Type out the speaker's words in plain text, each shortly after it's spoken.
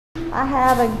I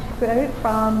have a quote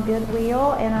from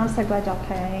Goodwill, and I'm so glad y'all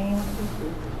came.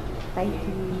 Thank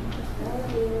you.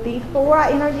 Before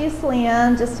I introduce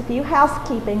Lynn, just a few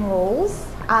housekeeping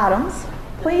items.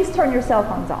 Please turn your cell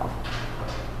phones off.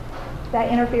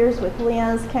 That interferes with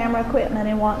Lynn's camera equipment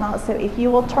and whatnot, so if you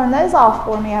will turn those off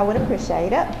for me, I would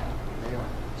appreciate it.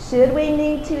 Should we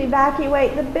need to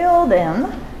evacuate the building,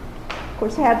 of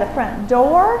course we have the front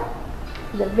door.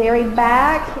 The very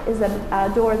back is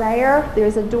a door there.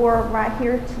 There's a door right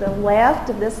here to the left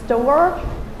of this door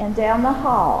and down the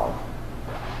hall.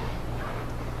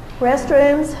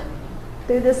 Restrooms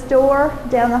through this door,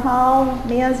 down the hall,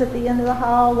 men's at the end of the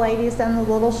hall, ladies in the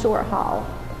little short hall.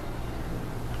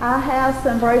 I have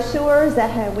some brochures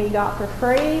that we got for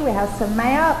free. We have some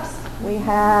maps. We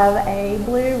have a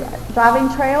blue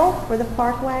driving trail for the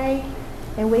parkway,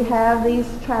 and we have these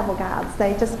travel guides.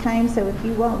 They just came, so if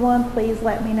you want one, please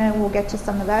let me know and we'll get you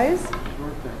some of those.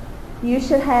 You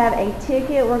should have a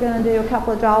ticket. We're going to do a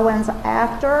couple of drawings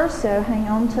after, so hang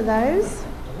on to those.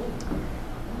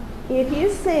 If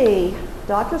you see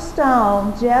Dr.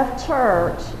 Stone, Jeff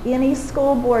Church, any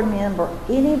school board member,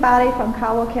 anybody from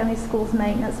Caldwell County Schools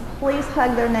Maintenance, please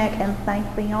hug their neck and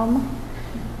thank them.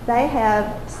 They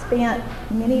have spent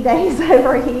many days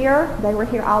over here. They were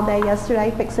here all day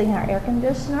yesterday fixing our air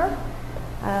conditioner.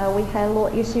 We had a little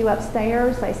issue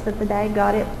upstairs. They spent the day,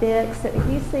 got it fixed. So if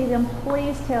you see them,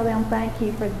 please tell them thank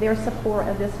you for their support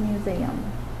of this museum.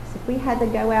 So if we had to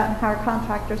go out and hire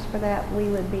contractors for that, we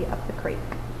would be up the creek.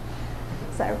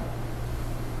 So,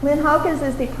 Lynn Hawkins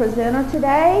is the presenter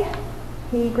today.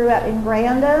 He grew up in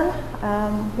Grandin.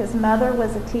 His mother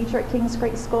was a teacher at Kings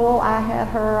Creek School. I had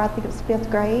her, I think it was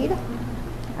 5th grade.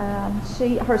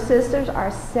 Her sisters are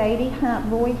Sadie Hunt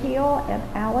Boyhill and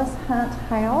Alice Hunt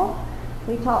Howell.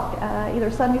 We taught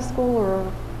either Sunday school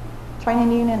or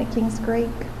training union at Kings Creek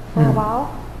for a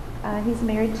while. He's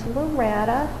married to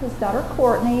Loretta. His daughter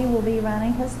Courtney will be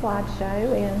running his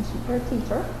slideshow, and she's her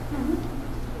teacher.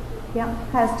 Yeah,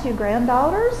 has 2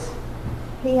 granddaughters.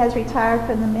 He has retired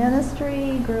from the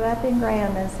ministry, grew up in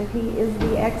Grandin, so he is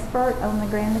the expert on the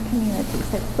Grandin community.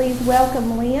 So please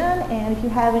welcome Lynn, and if you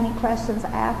have any questions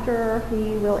after,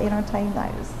 he will entertain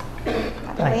those.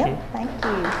 Thank you. Thank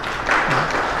you.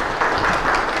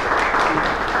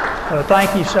 Well,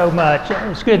 thank you so much.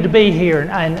 It's good to be here,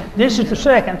 and this is the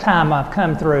second time I've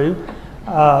come through.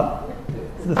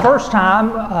 The first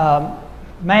time,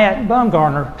 Matt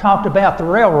Bumgarner talked about the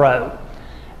railroad,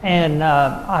 and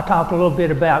I talked a little bit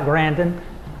about Grandin.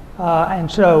 And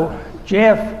so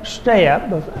Jeff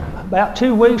Stepp, about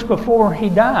 2 weeks before he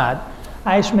died,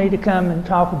 asked me to come and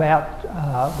talk about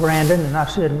Grandin, and I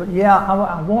said, well, yeah,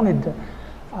 I wanted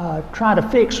to try to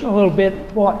fix a little bit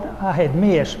what I had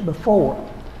missed before.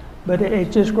 But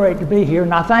it's just great to be here,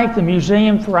 and I thank the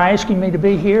museum for asking me to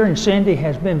be here, and Cindy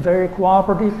has been very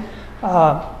cooperative.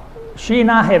 She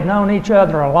and I have known each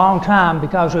other a long time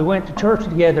because we went to church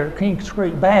together at Kings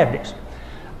Creek Baptist.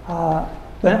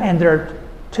 And there are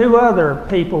 2 other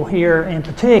people here in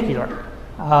particular.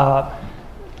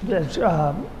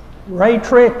 Ray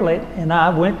Triplett and I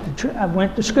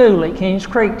went to school at Kings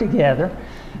Creek together,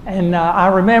 and I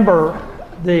remember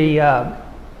the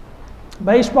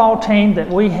baseball team that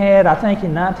we had, I think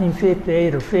in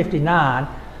 1958 or 59,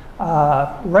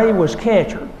 Ray was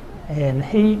catcher. And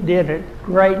he did a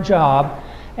great job,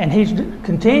 and he's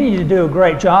continued to do a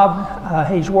great job.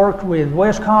 He's worked with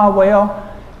West Caldwell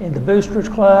in the Boosters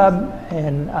Club,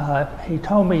 and he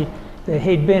told me that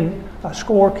he'd been a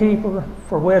scorekeeper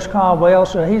for West Caldwell,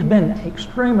 so he's been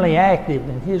extremely active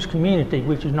in his community,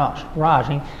 which is not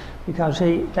surprising because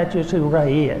that's just who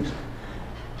Ray is.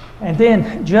 And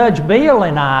then Judge Bill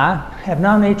and I have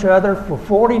known each other for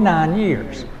 49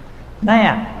 years.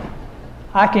 Now,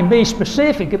 I can be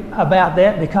specific about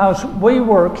that because we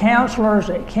were counselors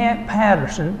at Camp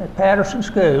Patterson, at Patterson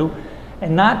School,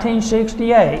 in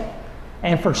 1968.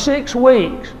 And for 6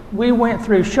 weeks, we went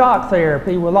through shock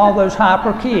therapy with all those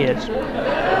hyper kids.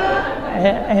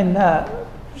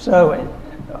 So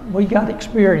we got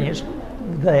experience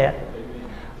with that.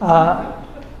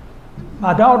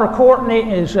 My daughter Courtney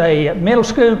is a middle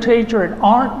school teacher at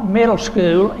Arndt Middle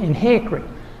School in Hickory.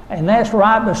 And that's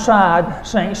right beside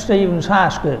St. Stephen's High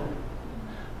School.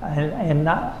 And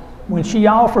when she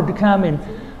offered to come and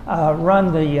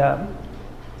run the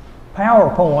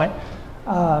PowerPoint,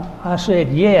 I said,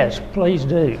 yes, please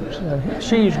do. So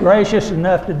she's gracious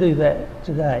enough to do that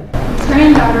today. His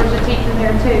granddaughter's a teacher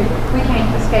there too. We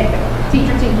can't escape it.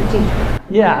 Teacher.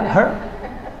 Yeah,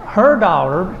 her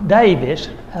daughter, Davis,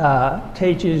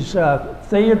 teaches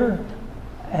theater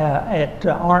at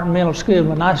Arndt Middle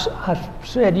School, and I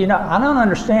said, you know, I don't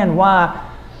understand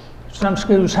why some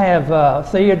schools have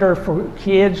theater for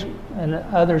kids and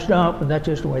others don't, but that's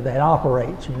just the way that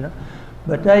operates, you know.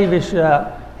 But Davis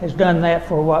has done that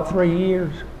for what, 3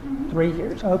 years? 3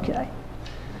 years, okay.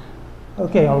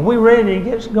 Okay, are we ready to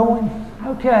get going?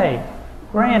 Okay,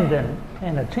 Grandin,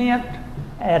 an attempt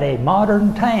at a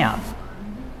modern town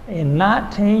in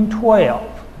 1912.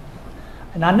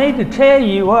 And I need to tell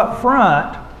you up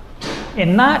front,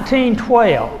 in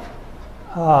 1912,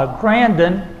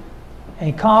 Grandin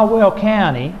and Caldwell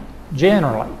County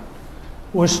generally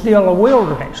was still a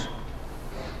wilderness.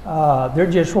 There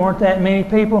just weren't that many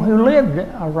people who lived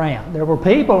around. There were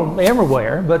people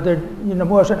everywhere, but there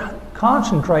wasn't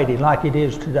concentrated like it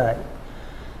is today.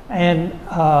 And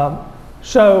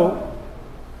so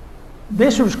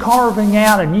this was carving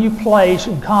out a new place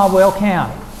in Caldwell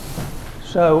County.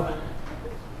 So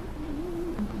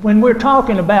when we're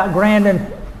talking about Grandin,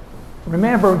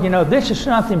 remember, this is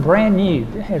something brand new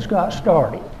that has got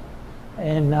started.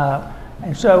 And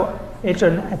so it's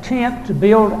an attempt to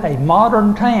build a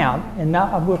modern town, and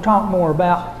we'll talk more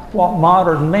about what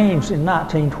modern means in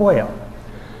 1912.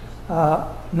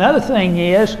 Another thing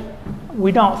is,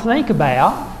 we don't think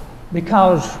about,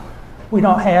 because we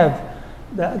don't have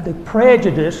the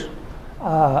prejudice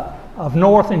of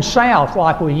North and South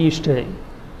like we used to.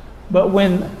 But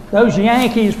when those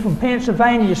Yankees from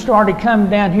Pennsylvania started coming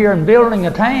down here and building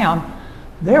a town,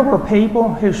 there were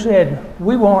people who said,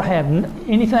 we won't have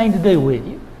anything to do with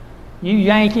you. You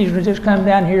Yankees will just come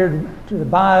down here to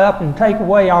buy up and take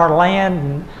away our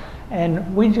land,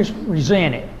 and we just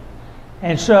resent it.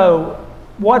 And so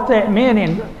what that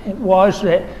meant was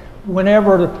that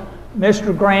whenever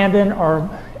Mr. Grandin or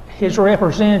his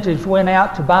representatives went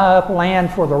out to buy up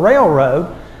land for the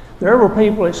railroad, there were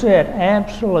people that said,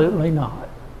 absolutely not.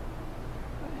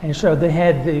 And so they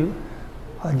had to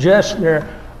adjust their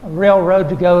railroad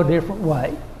to go a different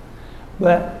way.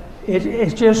 But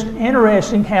it's just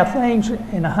interesting how things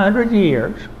in 100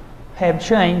 years have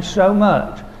changed so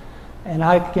much. And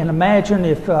I can imagine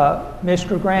if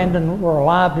Mr. Grandin were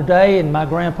alive today and my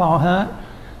grandpa Hunt,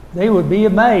 they would be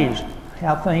amazed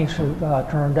how things have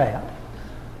turned out.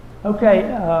 Okay,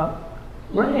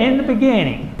 we're in the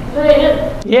beginning.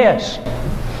 Lynn, Yes.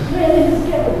 Lynn has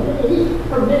given me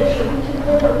permission to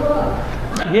live abroad.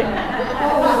 Yeah.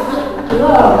 I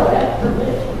love that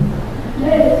permission.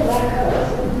 Lynn is my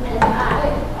cousin, and I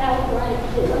outright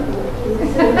him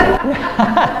with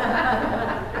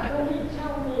when he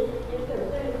told me if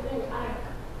there's anything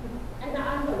and I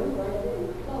know Lynn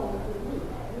longer than he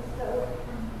has, so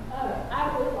I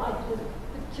would like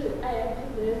to add to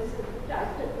this the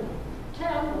fact that the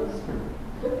town was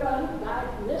begun by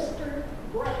Mr.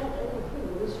 Grandin, who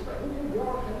was from New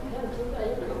York and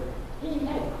Pennsylvania. He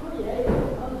had created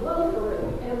a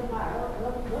lumbering empire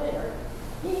up there.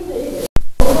 He needed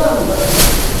lumber.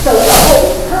 So the whole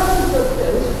purpose of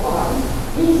this farm,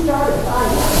 he started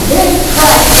buying a big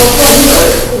tract of lumber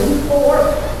in 4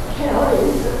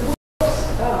 counties,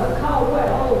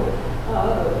 Caldwell,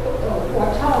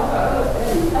 Watauga,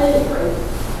 and Avery.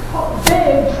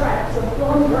 Big tracts of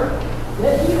lumber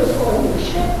that he was going to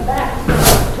ship back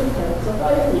to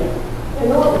Pennsylvania.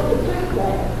 In order to do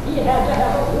that, he had to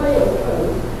have a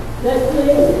railroad that Lynn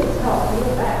is talking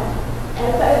about.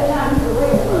 At that time, the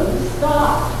railroad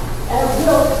stopped at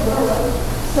Wilkesboro,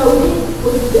 so he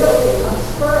was building a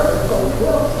spur from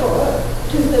Wilkesboro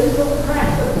to this little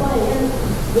tract of land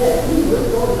that he was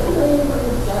going to leave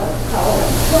himself called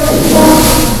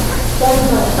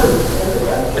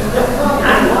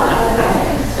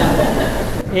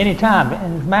Anytime.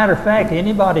 And as a matter of fact,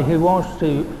 anybody who wants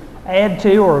to add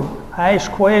to or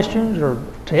ask questions or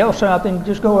tell something,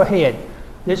 just go ahead.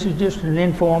 This is just an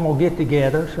informal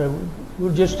get-together, so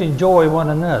we'll just enjoy one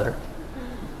another.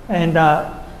 And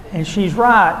she's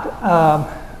right.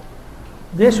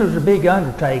 This was a big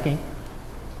undertaking.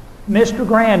 Mr.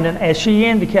 Grandin, as she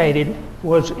indicated,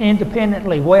 was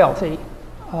independently wealthy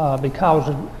because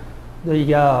of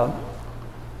the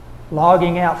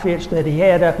logging outfits that he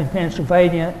had up in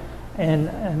Pennsylvania,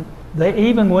 and they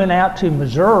even went out to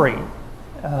Missouri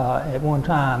at one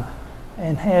time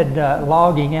and had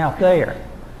logging out there.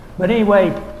 But anyway,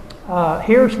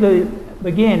 here's the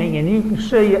beginning, and you can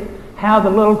see how the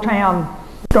little town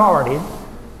started.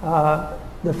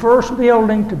 The first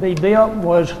building to be built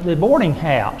was the boarding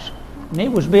house, and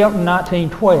it was built in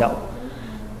 1912.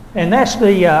 And that's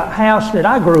the house that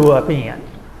I grew up in.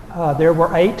 There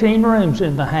were 18 rooms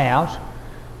in the house,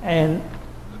 and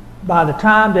by the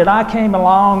time that I came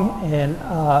along, and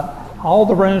all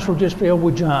the rooms were just filled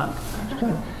with junk.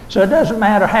 So it doesn't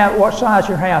matter what size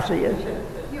your house is.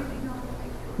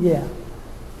 Yeah,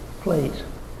 please.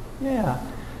 Yeah.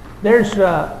 There's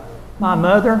my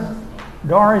mother.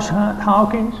 Doris Hunt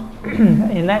Hawkins.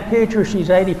 In that picture, she's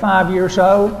 85 years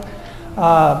old.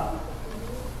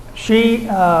 She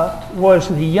was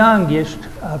the youngest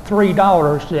of 3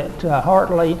 daughters that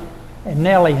Hartley and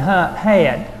Nellie Hunt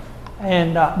had.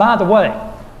 And by the way,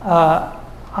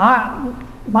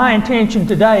 my intention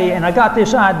today, and I got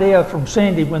this idea from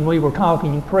Cindy when we were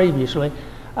talking previously,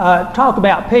 talk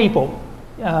about people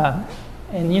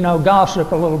and, you know,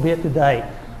 gossip a little bit today,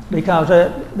 because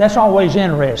that's always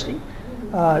interesting.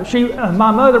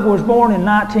 My mother was born in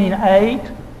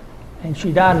 1908, and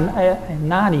she died in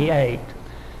 98.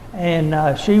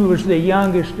 And she was the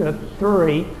youngest of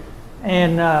 3,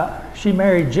 and she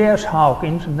married Jess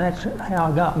Hawkins, and that's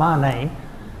how I got my name.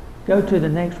 Go to the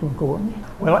next one, Courtney.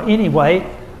 Well, anyway,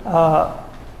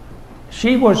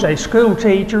 she was a school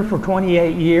teacher for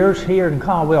 28 years here in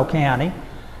Caldwell County,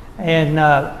 and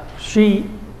she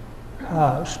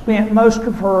spent most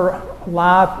of her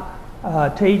life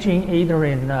teaching either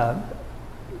in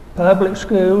public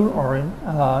school or in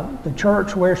the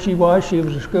church where she was. She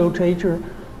was a school teacher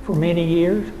for many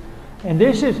years. And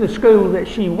this is the school that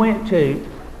she went to.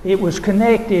 It was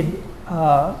connected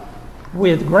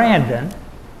with Grandin,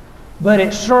 but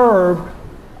it served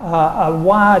a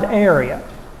wide area.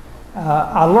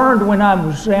 I learned when I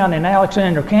was down in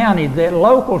Alexander County that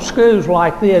local schools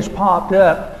like this popped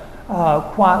up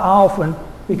quite often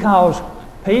because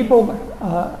people,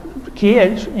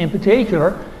 kids in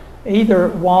particular, either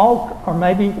walked or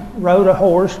maybe rode a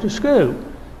horse to school.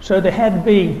 So there had to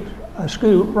be a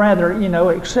school rather, you know,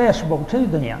 accessible to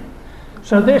them.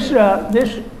 So this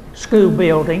school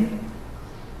building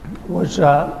was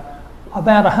about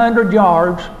 100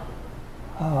 yards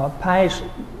past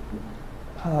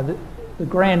the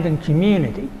Grandin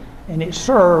community, and it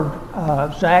served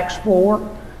Zach's Fork,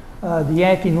 the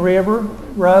Yadkin River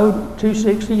Road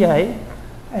 268,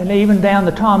 and even down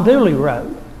the Tom Dooley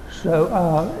Road. So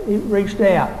it reached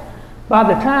out. By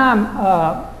the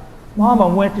time Mama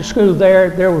went to school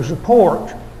there was a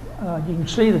porch. You can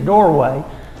see the doorway.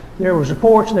 There was a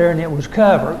porch there, and it was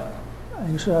covered.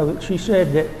 And so she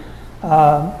said that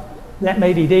that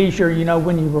made it easier, you know,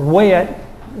 when you were wet,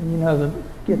 you know, to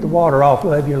get the water off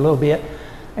of you a little bit.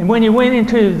 And when you went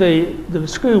into the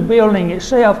school building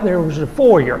itself, there was a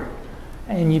foyer,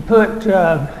 and you put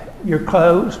your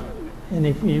clothes, and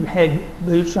if you had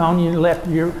boots on, you left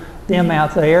them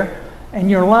out there, and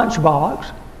your lunch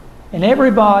box. And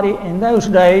everybody in those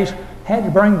days had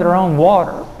to bring their own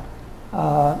water.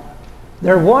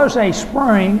 There was a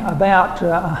spring about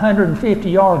 150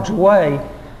 yards away,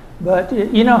 but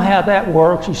you know how that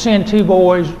works. You send 2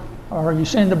 boys, or you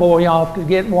send a boy off to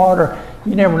get water.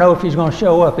 You never know if he's going to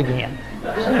show up again.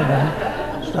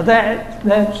 So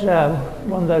that's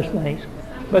one of those things.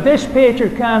 But this picture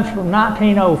comes from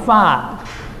 1905,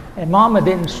 and Mama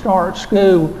didn't start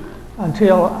school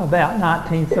until about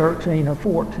 1913 or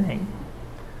 14.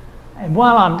 And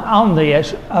while I'm on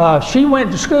this, she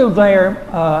went to school there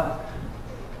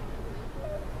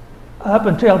up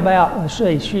until about, let's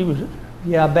see, she was,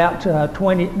 about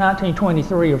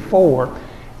 1923 or 4.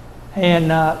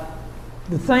 And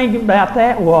the thing about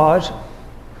that was,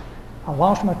 I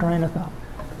lost my train of thought.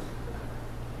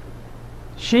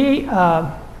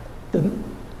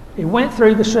 It went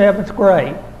through the 7th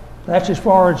grade. That's as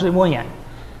far as it went.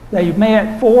 They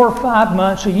met 4 or 5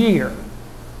 months a year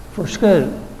for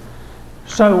school.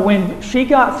 So when she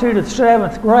got through to the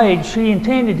 7th grade, she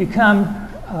intended to come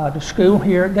to school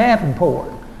here at Davenport.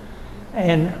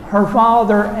 And her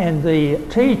father and the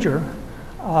teacher,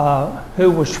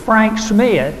 who was Frank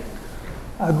Smith,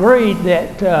 agreed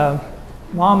that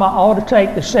Mama ought to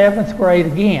take the 7th grade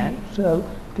again, so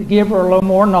to give her a little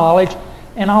more knowledge,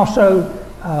 and also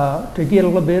to get a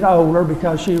little bit older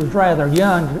because she was rather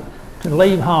young to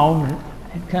leave home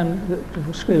and come to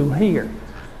the school here.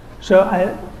 So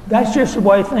that's just the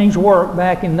way things worked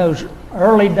back in those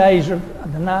early days of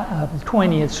the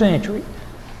 20th century.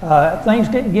 Things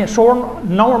didn't get sort of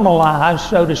normalized,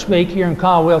 so to speak, here in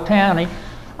Caldwell County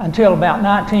until about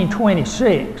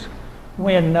 1926,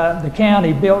 when the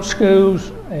county built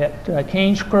schools at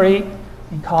Kings Creek,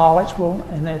 in Collegeville,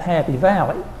 and at Happy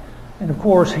Valley. And of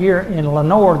course, here in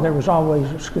Lenore, there was always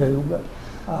a school, but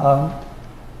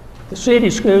the city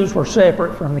schools were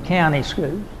separate from the county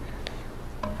schools.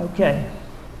 Okay,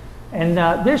 and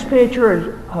this picture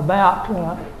is about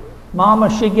Mama.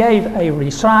 She gave a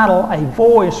recital, a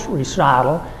voice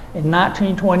recital, in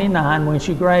 1929 when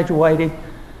she graduated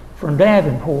from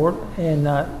Davenport,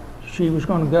 and she was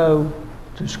going to go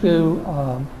to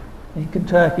school in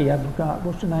Kentucky. I forgot,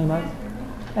 what's the name of it?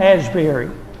 Asbury.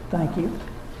 Thank you.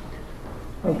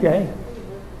 Okay.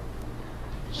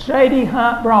 Sadie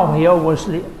Hunt Broadhill was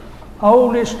the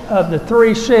oldest of the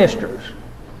three sisters.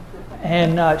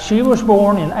 And she was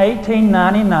born in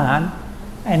 1899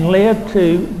 and lived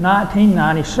to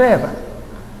 1997.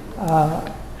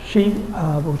 She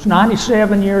was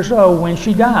 97 years old when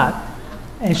she died.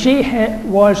 And she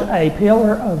was a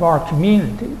pillar of our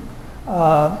community.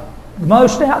 The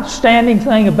most outstanding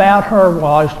thing about her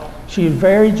was she was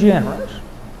very generous.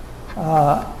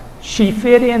 She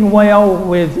fit in well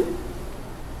with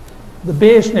the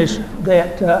business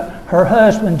that her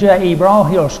husband, J.E.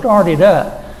 Brawhill, started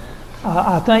up.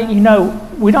 I think, you know,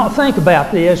 we don't think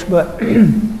about this, but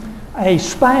a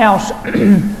spouse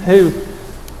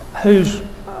whose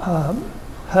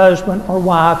husband or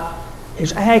wife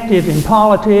is active in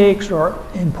politics or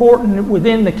important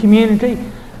within the community,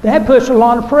 that puts a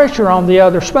lot of pressure on the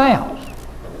other spouse.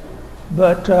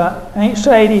 But Aunt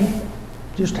Sadie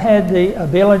just had the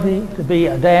ability to be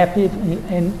adaptive,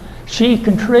 and she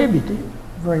contributed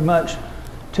very much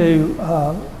to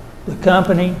the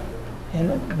company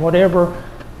and whatever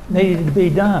needed to be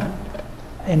done.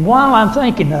 And while I'm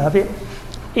thinking of it,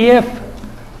 if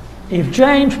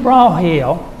James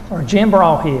Brawhill, or Jim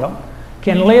Brawhill,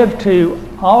 can live to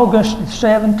August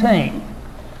 17th,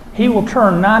 he will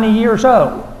turn 90 years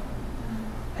old.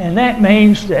 And that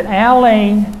means that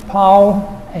Aline,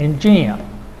 Paul, and Jim,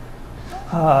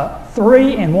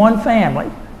 3 in one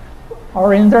family,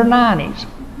 are in their 90s.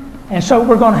 And so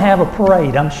we're going to have a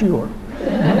parade, I'm sure.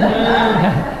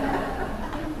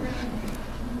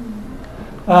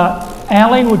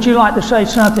 Aline, would you like to say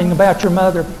something about your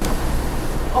mother?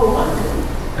 Oh, I do.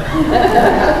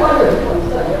 That's what I was going to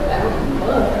say about my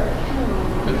mother.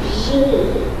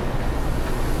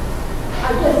 I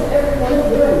guess everyone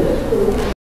here in this room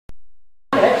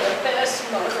had the best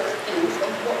mother in the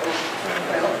world.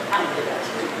 Well, I did, I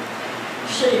think.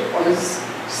 She was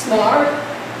smart,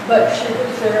 but she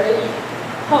was very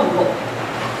humble.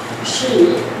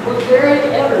 She was very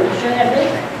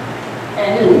energetic,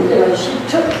 and she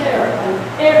took care of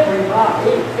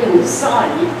everybody in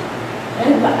sight.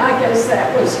 And I guess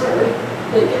that was her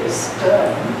biggest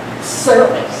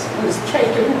service, was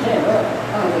taking care of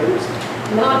others,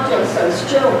 not just as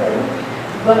children,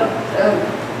 but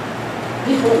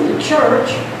people in the church,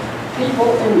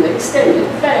 people in the extended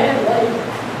family.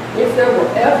 If there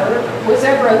was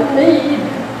ever a need,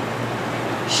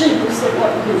 she was the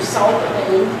one who saw the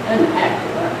need and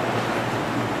acted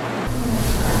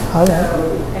on it.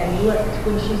 And look,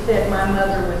 when she said my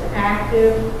mother was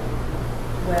active,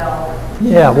 well,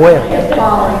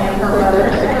 following in her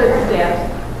mother's footsteps,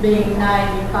 being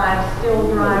 95, still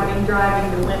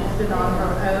driving to Winston on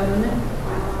her own.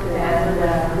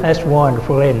 And that's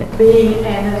wonderful, isn't it? being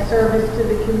in a service to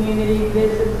the community,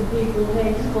 visits people,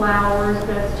 takes flowers,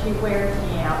 but she wears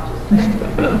me out.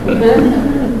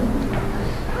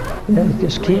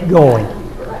 Just keep going.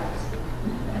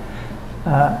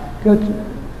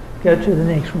 Go to the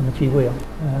next one, if you will.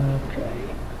 Okay.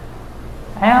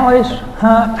 Alice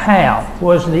Hunt Howe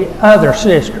was the other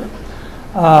sister.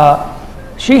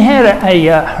 She had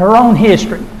her own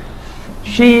history.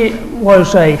 She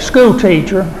was a school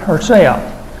teacher herself,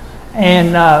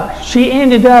 and she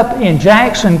ended up in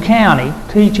Jackson County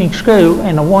teaching school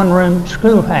in a one-room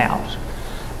schoolhouse.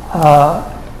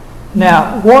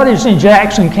 Now, what is in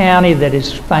Jackson County that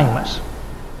is famous?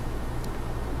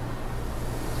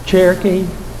 Cherokee.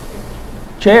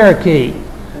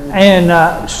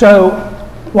 And so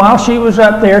while she was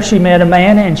up there, she met a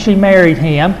man and she married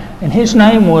him, and his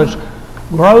name was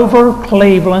Grover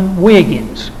Cleveland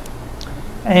Wiggins.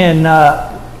 And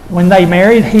when they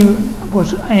married, he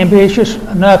was ambitious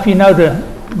enough,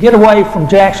 to get away from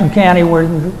Jackson County where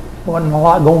there wasn't a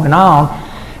lot going on.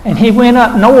 And he went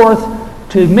up north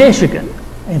to Michigan,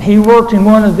 and he worked in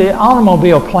one of the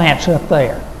automobile plants up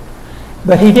there.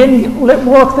 But he didn't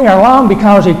work there long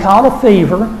because he caught a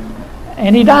fever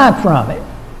and he died from it.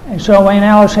 And so Aunt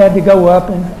Alice had to go up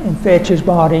and fetch his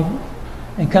body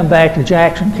and come back to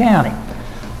Jackson County.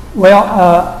 Well,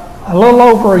 a little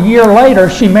over a year later,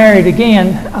 she married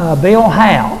again Bill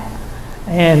Howe.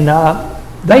 And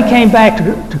they came back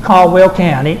to Caldwell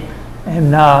County,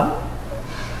 and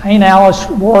Aunt Alice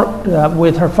worked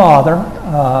with her father,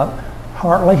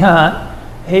 Hartley Hunt.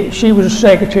 She was a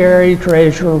secretary,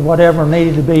 treasurer, whatever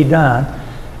needed to be done.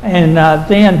 And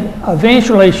then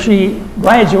eventually she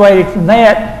graduated from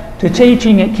that to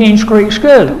teaching at Kings Creek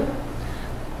School.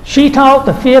 She taught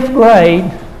the 5th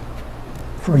grade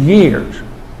for years.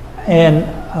 And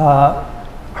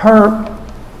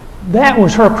that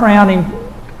was her crowning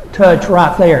touch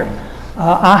right there.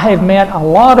 I have met a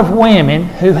lot of women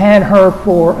who had her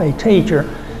for a teacher,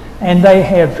 and they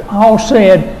have all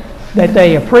said that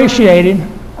they appreciated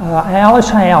Alice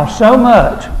Howe so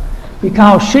much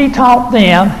because she taught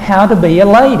them how to be a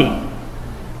lady.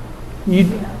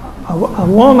 A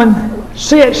woman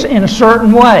sits in a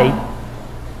certain way,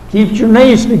 keeps your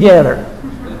knees together.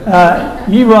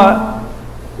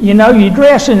 You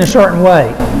dress in a certain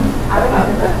way.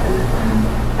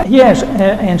 Yes,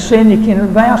 and Cindy can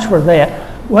vouch for that.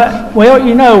 Well,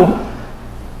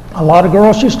 a lot of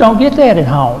girls just don't get that at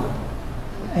home,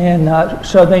 and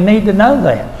so they need to know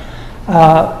that,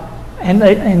 and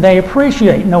they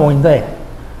appreciate knowing that.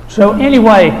 So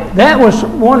anyway, that was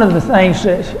one of the things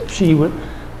that she would.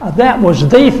 That was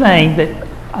the thing that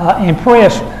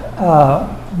impressed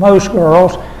most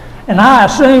girls, and I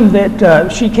assumed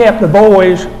that she kept the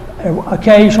boys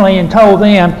occasionally and told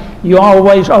them, "You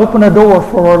always open a door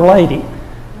for a lady.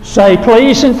 Say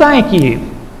please and thank you.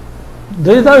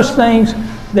 Do those things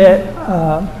that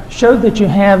show that you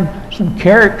have some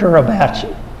character about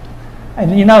you."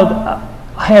 And I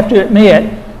have to admit,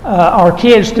 our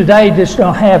kids today just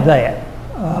don't have that.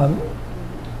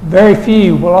 Very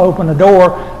few will open a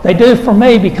door. They do for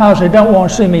me because they don't want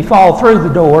to see me fall through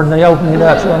the door, and they open it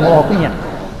up so I can walk in.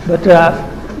 But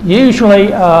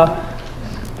usually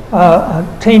a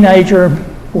teenager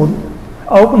would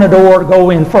open a door to go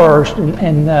in first,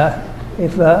 and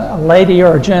if a lady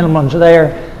or a gentleman's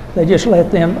there, they just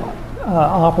let them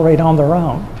operate on their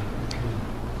own.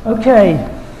 Okay,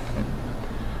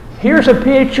 here's a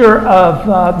picture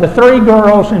of the three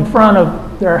girls in front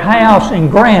of their house in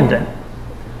Grandin.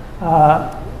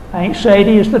 Aunt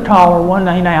Sadie is the taller one,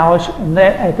 Aunt Alice, and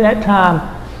at that time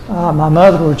my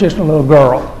mother was just a little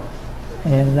girl.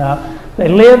 And they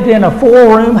lived in a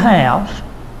 4-room house,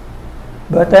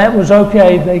 but that was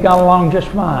okay, they got along just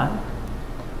fine.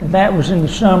 And that was in the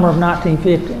summer of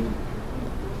 1950.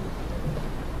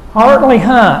 Hartley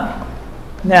Hunt,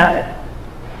 now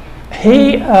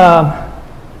he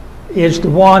is the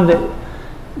one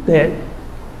that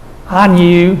I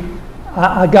knew.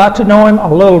 I got to know him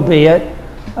a little bit.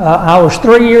 I was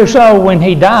 3 years old when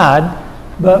he died,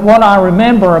 but what I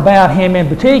remember about him in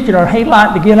particular, he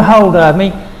liked to get a hold of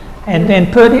me and then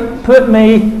put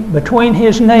me between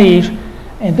his knees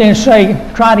and then say,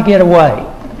 "Try to get away."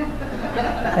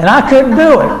 And I couldn't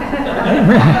do it.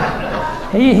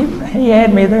 He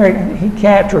had me there, he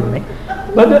captured me.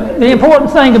 But the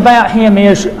important thing about him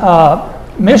is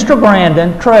Mr.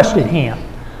 Grandin trusted him.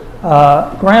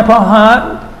 Grandpa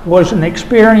Hunt was an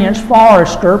experienced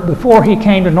forester before he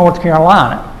came to North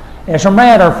Carolina. As a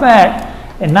matter of fact,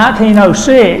 in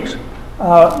 1906,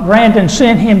 Grandin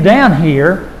sent him down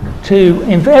here to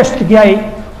investigate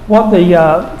what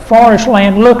the forest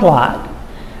land looked like.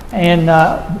 And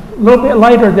a little bit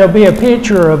later, there'll be a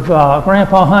picture of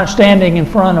Grandpa Hunt standing in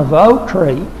front of an oak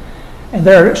tree. And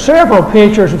there are several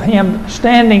pictures of him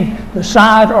standing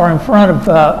beside or in front of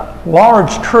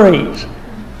large trees.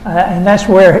 And that's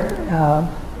where,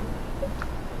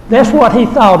 that's what he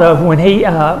thought of when he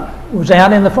was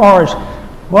out in the forest.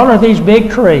 What are these big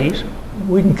trees?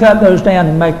 We can cut those down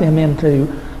and make them into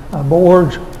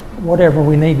boards, whatever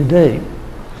we need to do.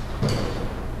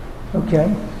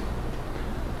 Okay.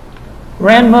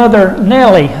 Grandmother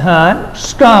Nellie Hunt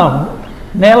Stone,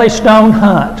 Nellie Stone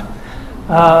Hunt.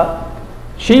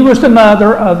 She was the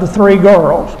mother of the three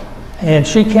girls, and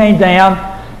she came down,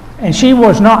 and she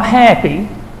was not happy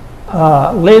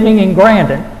living in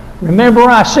Grandin. Remember,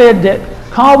 I said that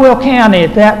Caldwell County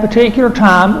at that particular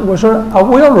time was a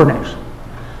wilderness.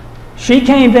 She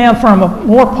came down from a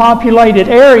more populated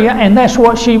area, and that's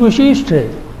what she was used to.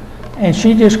 And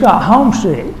she just got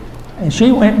homesick, and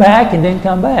she went back and didn't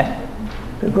come back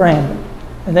to Grandin.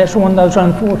 And that's one of those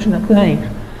unfortunate things.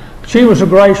 She was a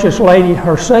gracious lady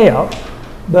herself,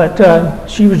 but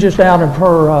she was just out of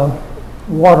her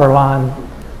water line.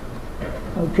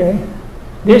 Okay.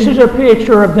 This is a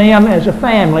picture of them as a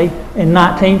family in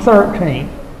 1913.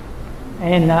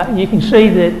 And you can see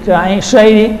that Aunt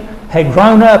Sadie had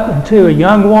grown up into a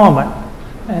young woman,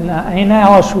 and Aunt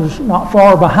Alice was not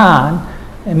far behind,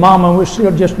 and Mama was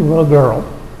still just a little girl.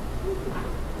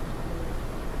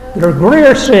 The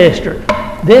Greer sisters.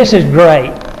 This is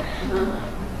great.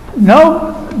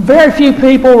 Very few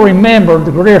people remember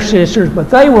the Greer sisters, but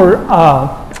they were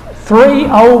three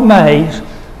old maids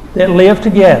that lived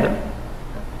together.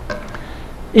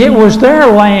 It was their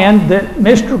land that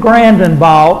Mr. Grandin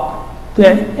bought,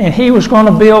 and he was going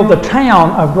to build the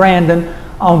town of Grandin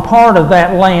on part of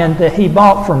that land that he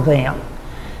bought from them.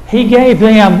 He gave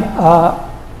them a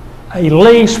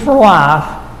lease for life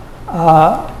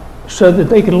so that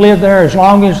they could live there as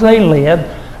long as they lived,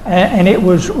 and it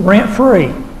was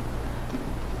rent-free.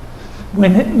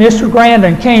 When Mr.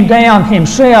 Grandin came down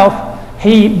himself,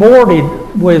 he boarded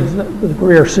with the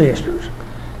Greer sisters.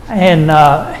 And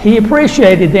he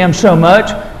appreciated them so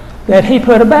much that he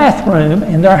put a bathroom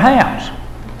in their house.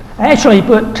 Actually, he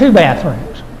put 2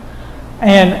 bathrooms.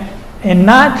 And in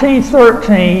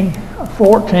 1913,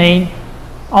 14,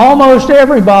 almost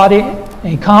everybody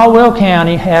in Caldwell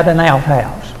County had an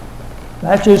outhouse.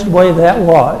 That's just the way that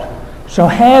was. So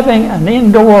having an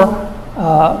indoor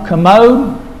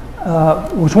commode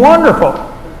was wonderful.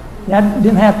 You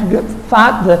didn't have to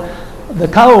fight the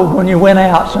cold when you went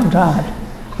out sometimes.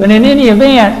 But in any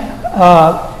event,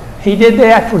 he did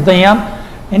that for them,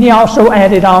 and he also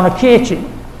added on a kitchen.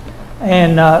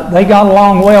 And they got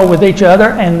along well with each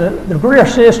other, and the Greer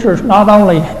sisters not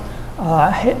only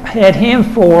had him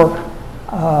for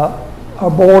a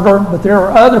boarder, but there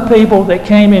were other people that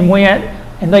came and went,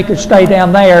 and they could stay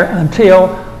down there until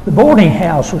the boarding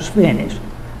house was finished.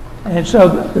 And so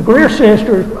the Greer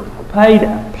sisters played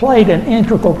an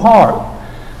integral part.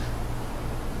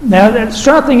 Now, that's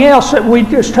something else that we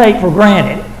just take for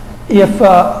granted. If,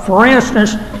 for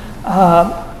instance,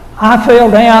 I fell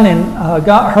down and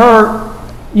got hurt,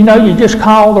 you know, you just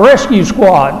call the rescue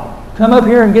squad. Come up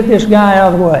here and get this guy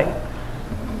out of the way.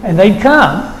 And they'd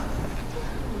come.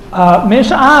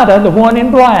 Miss Ida, the one in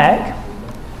black,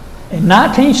 in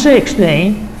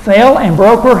 1916, fell and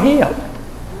broke her hip.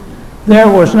 There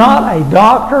was not a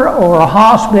doctor or a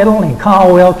hospital in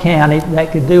Caldwell County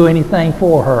that could do anything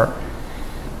for her.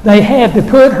 They had to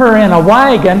put her in a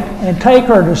wagon and take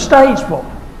her to Statesville.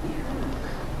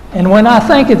 And when I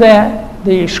think of that,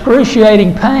 the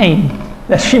excruciating pain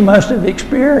that she must have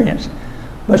experienced.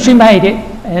 But she made it,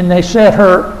 and they set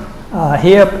her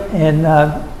hip, and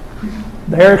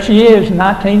there she is,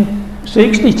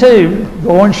 1962,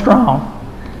 going strong.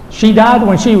 She died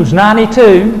when she was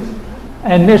 92,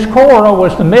 and Miss Cora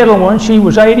was the middle one. She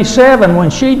was 87 when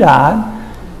she died,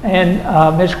 and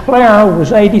Miss Clara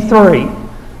was 83.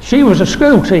 She was a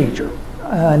school teacher,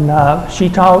 and she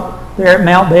taught there at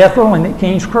Mount Bethel and at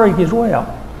Kings Creek as well.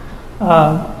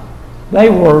 They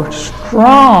were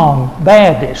strong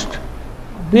Baptists,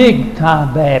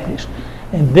 big-time Baptists,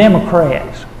 and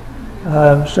Democrats.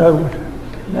 So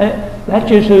that's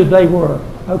just who they were.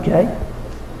 Okay.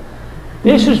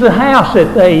 This is the house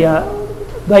that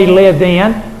they lived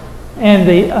in, and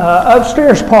the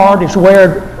upstairs part is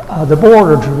where the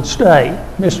boarders would stay,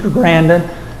 Mr. Grandin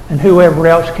and whoever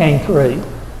else came through.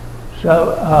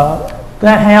 So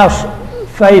that house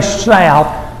faced south,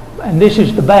 and this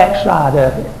is the back side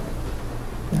of it.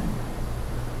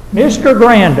 Mr.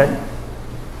 Grandin,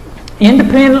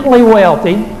 independently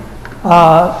wealthy,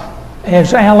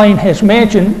 as Aline has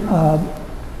mentioned,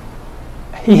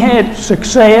 he had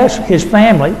success, his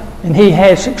family, and he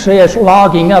had success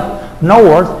logging up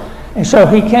north, and so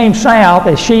he came south,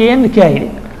 as she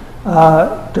indicated,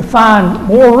 to find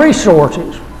more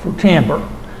resources for timber.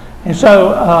 And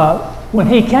so when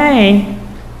he came,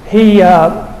 he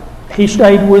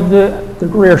stayed with the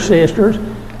Greer sisters,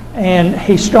 and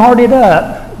he started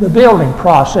up the building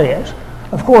process.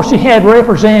 Of course, he had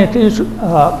representatives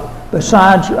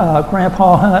besides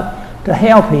Grandpa Hunt to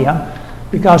help him,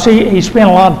 because he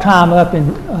spent a lot of time up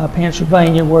in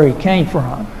Pennsylvania where he came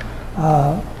from.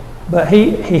 But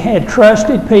he had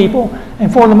trusted people,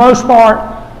 and for the most part,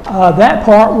 that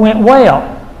part went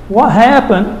well. What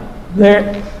happened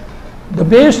there, the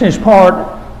business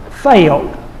part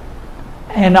failed.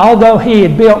 And although he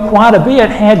had built quite a bit,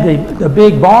 had the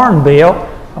big barn built,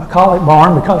 I call it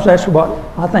barn because that's what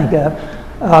I think of,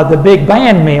 the big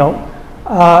band mill,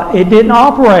 it didn't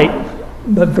operate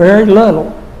but very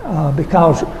little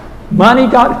because money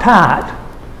got tight.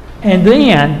 And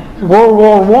then World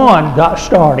War I got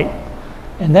started.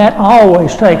 And that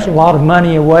always takes a lot of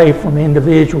money away from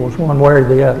individuals one way or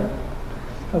the other.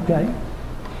 Okay.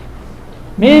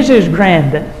 Mrs.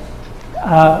 Grandin,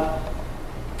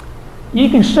 you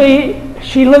can see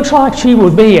she looks like she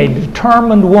would be a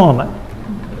determined woman,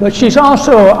 but she's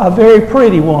also a very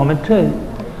pretty woman too.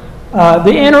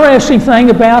 The interesting thing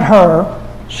about her,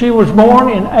 she was born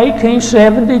in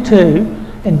 1872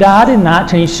 and died in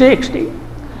 1960.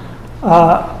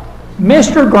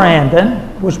 Mr. Grandin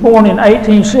was born in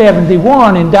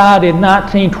 1871 and died in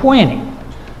 1920.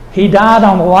 He died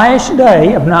on the last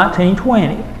day of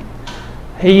 1920.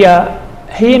 He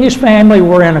and his family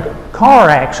were in a car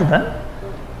accident,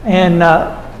 and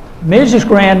Mrs.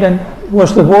 Grandin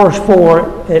was the worst for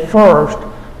it at first,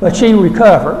 but she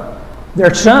recovered.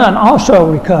 Their son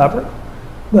also recovered,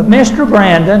 but Mr.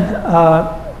 Grandin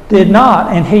did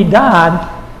not, and he died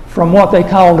from what they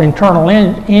called internal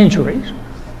injuries.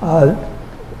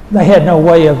 They had no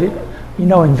way of,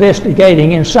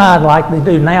 investigating inside like they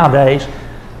do nowadays,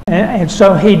 and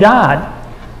so he died.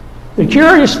 The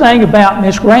curious thing about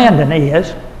Miss Grandin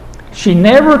is she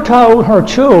never told her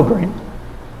children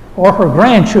or her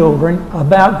grandchildren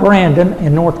about Grandin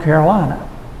in North Carolina.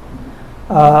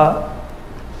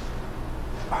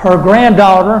 Her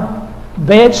granddaughter,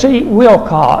 Betsy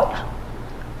Wilcox,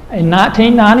 in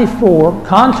 1994,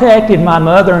 contacted my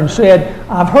mother and said,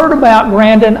 "I've heard about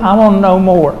Grandin, I want to know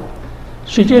more."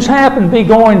 She just happened to be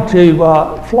going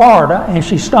to Florida, and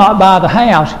she stopped by the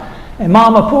house, and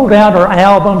Mama pulled out her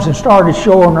albums and started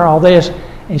showing her all this,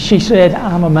 and she said,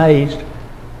 "I'm amazed.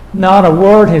 Not a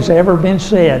word has ever been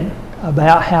said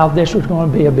about how this was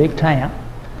going to be a big town."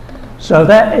 So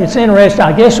that it's interesting,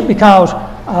 I guess, because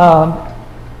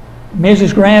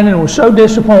Mrs. Grandin was so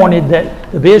disappointed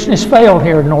that the business failed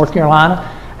here in North Carolina,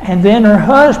 and then her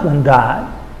husband died.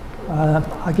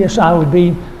 I guess I would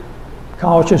be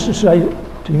cautious to say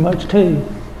too much too.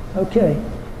 Okay.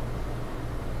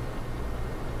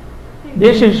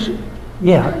 This is,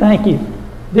 yeah, thank you.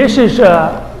 This is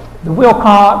the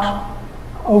Wilcox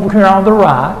over here on the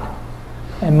right,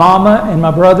 and Mama and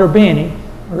my brother Benny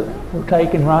were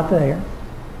taken right there.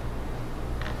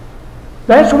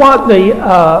 That's what the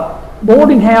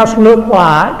boarding house looked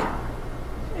like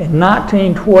in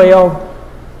 1912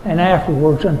 and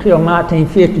afterwards until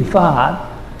 1955.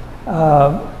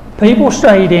 People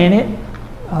stayed in it.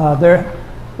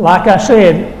 Like I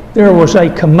said, there was a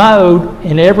commode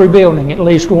in every building, at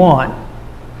least one.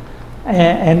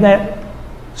 And that,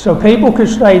 so people could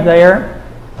stay there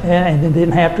and they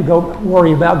didn't have to go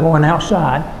worry about going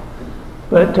outside.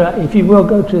 But if you will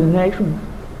go to the next one,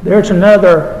 there's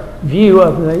another view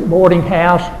of the boarding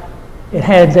house. It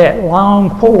had that long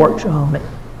porch on it.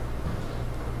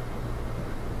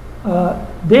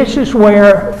 This is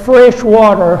where fresh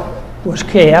water was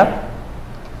kept.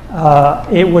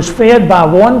 It was fed by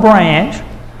one branch,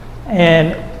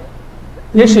 and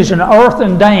this is an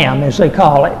earthen dam, as they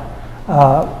call it.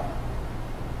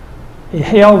 It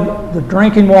held the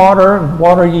drinking water,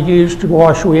 water you use to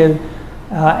wash with,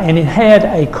 and it had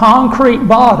a concrete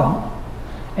bottom.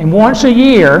 And once a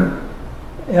year,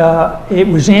 it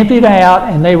was emptied out,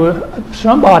 and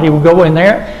somebody would go in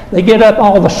there. They get up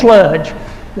all the sludge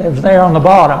that was there on the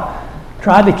bottom,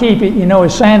 tried to keep it,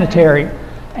 as sanitary.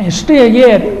 And still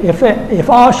yet, if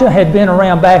OSHA had been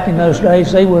around back in those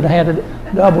days, they would have had a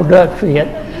double duck fit.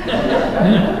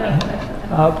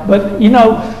 But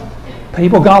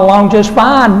people got along just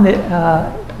fine.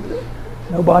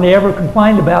 Nobody ever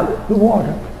complained about the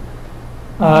water.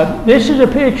 This is a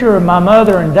picture of my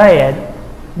mother and Dad.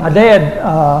 My dad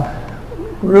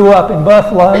grew up in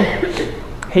Buffalo.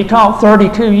 He taught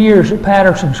 32 years at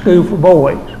Patterson School for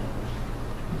Boys.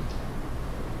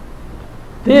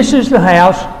 This is the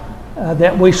house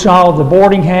that we saw, the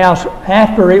boarding house,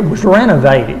 after it was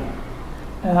renovated.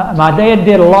 My dad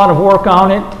did a lot of work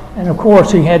on it, and of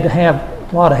course he had to have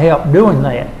a lot of help doing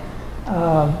that.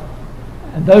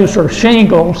 And those are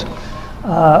shingles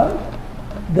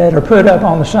that are put up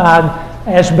on the side,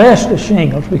 asbestos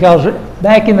shingles, because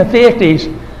back in the 50s,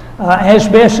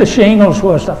 asbestos shingles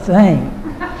was the thing.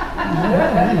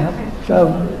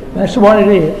 So that's what it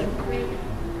is.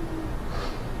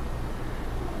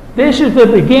 This is the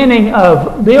beginning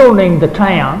of building the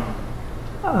town.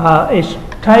 It's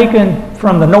taken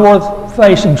from the north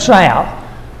facing south.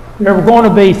 There were going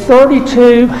to be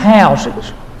 32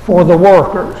 houses for the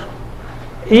workers.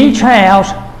 Each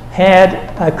house had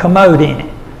a commode in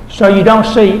it, so you don't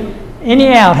see any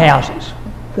outhouses.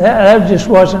 That just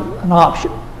wasn't an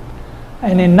option.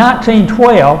 And in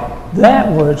 1912,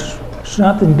 that was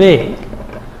something big.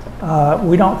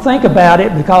 We don't think about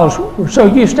it because we're so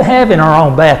used to having our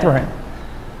own bathroom.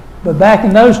 But back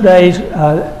in those days,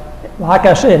 like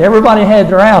I said, everybody had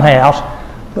their outhouse,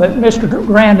 but Mr.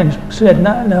 Grandin said,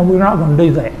 no, we're not going to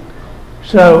do that.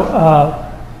 So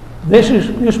this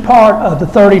is part of the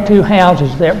 32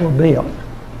 houses that were built.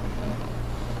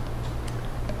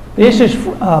 This is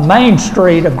Main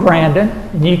Street of Grandin,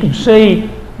 and you can see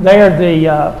there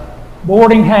the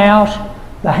boarding house.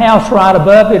 The house right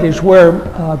above it is where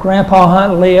Grandpa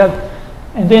Hunt lived,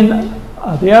 and then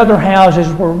the other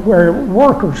houses were where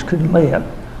workers could live.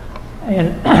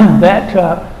 And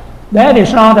that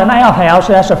is not an outhouse,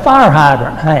 that's a fire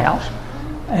hydrant house.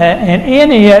 And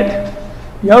in it,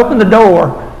 you open the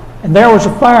door, and there was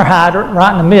a fire hydrant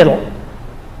right in the middle.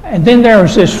 And then there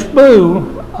was this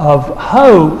spool of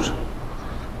hose.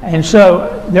 And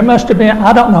so there must have been,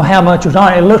 I don't know how much was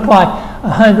on it. It looked like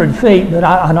 100 feet, but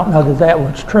I don't know that that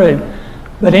was true.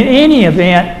 But in any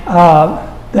event,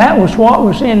 that was what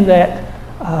was in that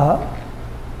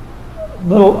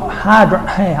little hydrant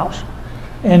house.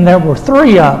 And there were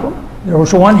 3 of them. There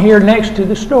was one here next to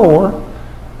the store.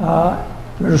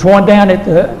 There was one down at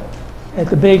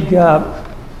the big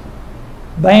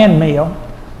band mill,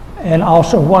 and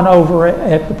also one over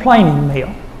at the planing mill.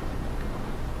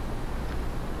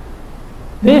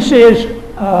 This is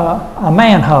a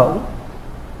manhole.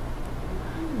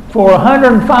 For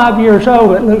 105 years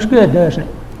old, it looks good, doesn't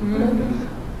it?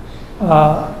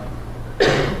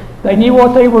 They knew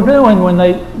what they were doing when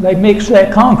they mixed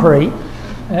that concrete,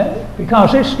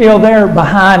 because it's still there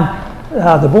behind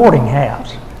the boarding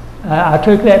house. I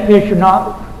took that picture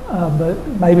but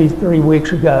maybe 3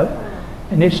 weeks ago,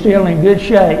 and it's still in good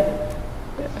shape.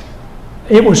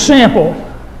 It was simple.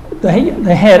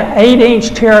 They had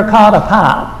 8-inch terracotta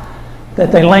pipe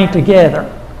that they linked together,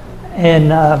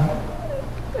 and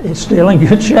it's still in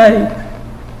good shape.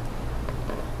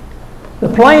 The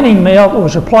planing mill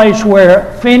was a place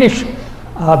where finished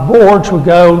boards would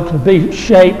go to be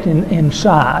shaped in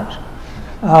size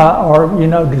or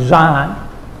designed.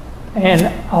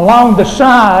 And along the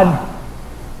side,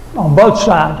 on both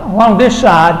sides, along this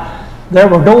side, there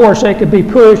were doors that could be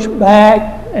pushed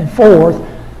back and forth,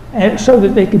 and so that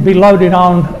they could be loaded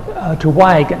on to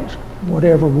wagons,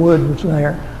 whatever wood was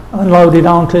there, unloaded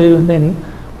onto, and then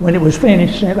when it was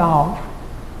finished, sent off.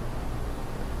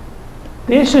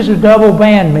 This is a double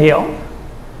band mill.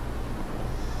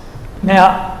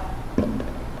 Now,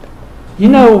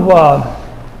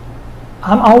 I'm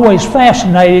always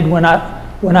fascinated when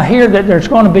I hear that there's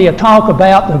going to be a talk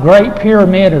about the Great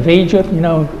Pyramid of Egypt,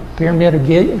 Pyramid of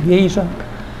Giza,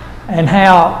 and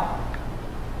how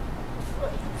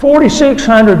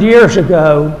 4,600 years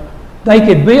ago they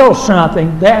could build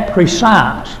something that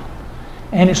precise,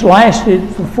 and it's lasted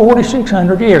for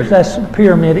 4,600 years. That's the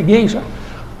Pyramid of Giza.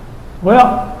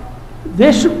 Well,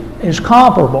 this is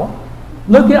comparable.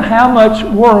 Look at how much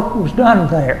work was done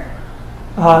there.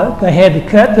 They had to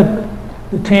cut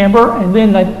the timber, and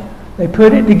then they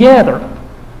put it together.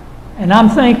 And I'm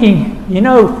thinking,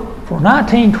 for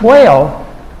 1912,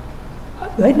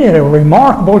 they did a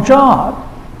remarkable job.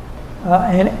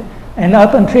 And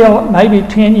up until maybe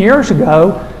 10 years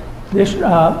ago,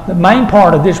 the main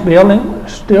part of this building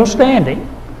was still standing.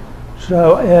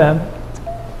 So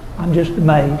I'm just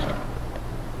amazed.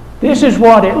 This is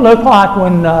what it looked like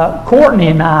when Courtney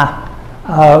and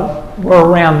I were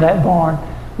around that barn.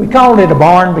 We called it a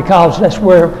barn because that's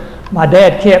where my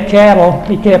dad kept cattle.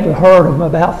 He kept a herd of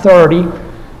about 30,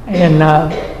 and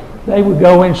they would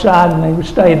go inside and they would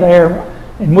stay there,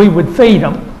 and we would feed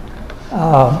them.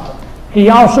 He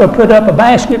also put up a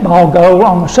basketball goal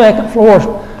on the second floor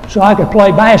so I could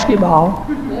play basketball.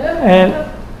 And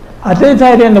I did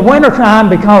that in the wintertime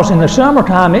because in the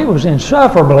summertime it was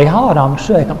insufferably hot on the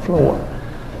second floor.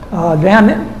 Down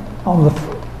on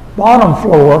the bottom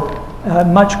floor,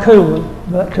 much cooler,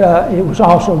 but it was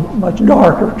also much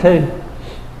darker too.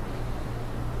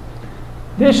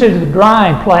 This is the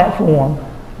drying platform.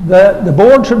 The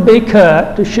boards would be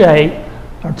cut to shape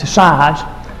or to size,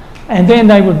 and then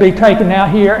they would be taken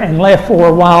out here and left for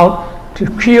a while to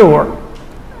cure,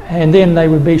 and then they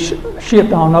would be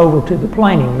shipped on over to the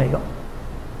planing mill.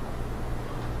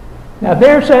 Now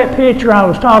there's that picture I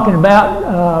was talking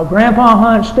about, Grandpa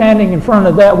Hunt standing in front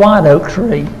of that white oak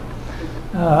tree.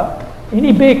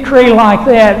 Any big tree like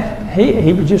that,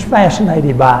 he was just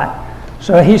fascinated by it.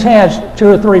 So he has 2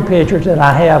 or 3 pictures that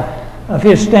I have of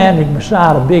his standing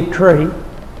beside a big tree.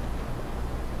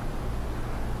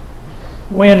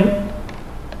 When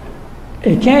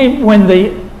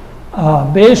the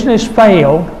business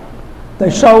failed, they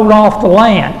sold off the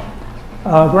land.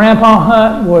 Grandpa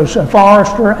Hunt was a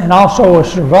forester and also a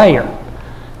surveyor.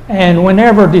 And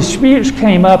whenever disputes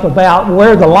came up about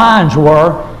where the lines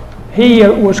were, he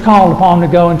was called upon to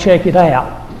go and check it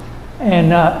out.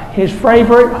 And his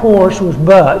favorite horse was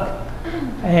Buck.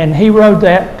 And he rode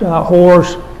that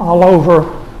horse all over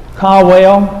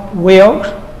Caldwell, Wilkes,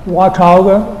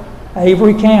 Watauga,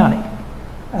 Avery County.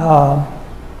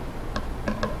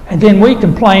 And then we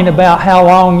complain about how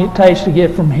long it takes to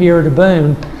get from here to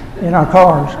Boone in our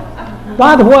cars.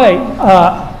 By the way,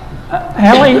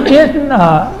 Allie, didn't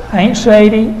Aunt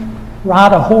Sadie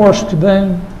ride a horse to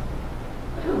Boone?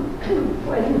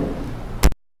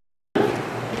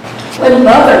 When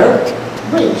Mother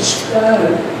reached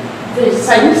the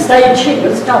same stage she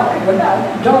was talking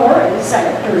about, Doris,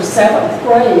 after 7th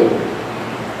grade,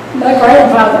 my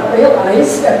grandfather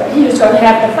realized that he was going to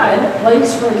have to find a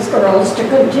place for his girls to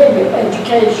continue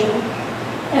education.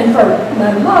 And for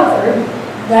my mother,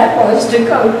 that was to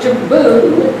go to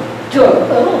Boone, to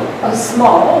a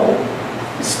small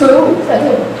school that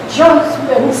had just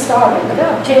been started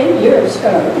about 10 years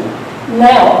ago,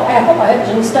 now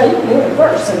Appalachian State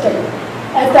University.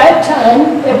 At that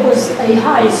time, it was a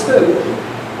high school,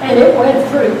 and it went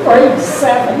through grade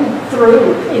 7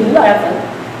 through 11.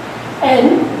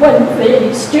 And when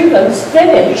the students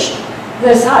finished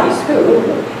this high school,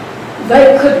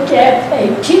 they could get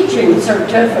a teaching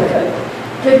certificate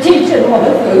to teach in one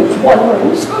of those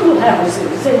one-room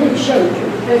schoolhouses that he showed you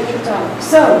pictures of.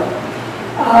 So,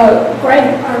 our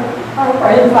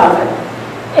grandfather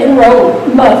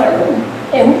enrolled Mother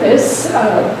in this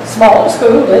small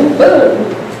school in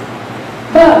Boone.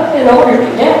 But in order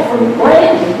to get from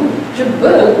Grandin to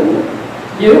Boone,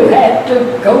 you had to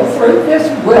go through this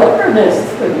wilderness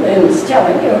that Lynn's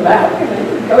telling you about. You had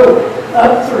to go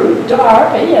up through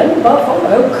Darby and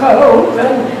Buffalo Cove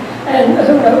and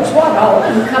who knows what all,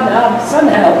 and come out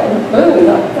somehow in Boone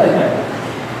up there.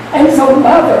 And so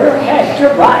Mother had to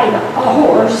ride a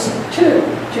horse too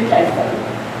to get them.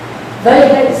 They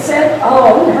had set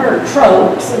on her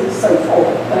trunks and so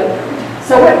forth, but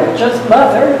so it was just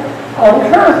Mother on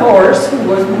her horse, who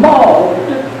was mauled,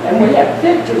 and we have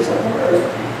pictures of her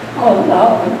on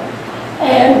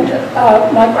and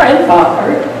my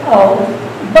grandfather on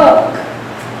Buck.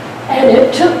 And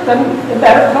it took them the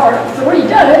better part of 3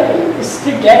 days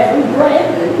to get from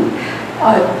Grandin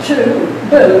to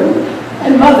Boone.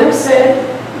 And Mother said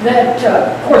that,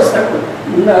 of course, there were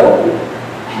no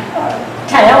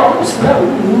towns, no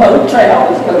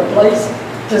motels, no place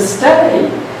to stay.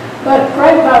 But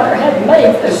Grandfather had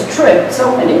made this trip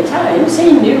so many times,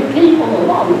 he knew people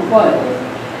along the way.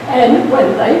 And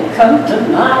when they come to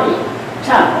night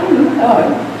time,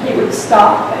 he would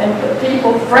stop, and the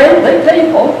people, friendly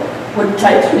people, would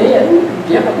take them in,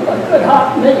 give them a good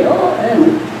hot meal,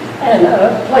 and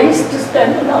a place to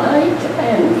spend the night,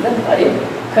 and then they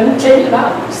continued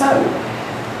on. So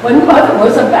when Mother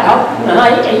was about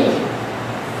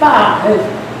 95,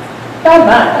 about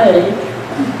my age,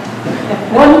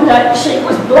 one day she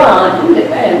was blind,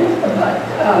 but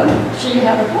she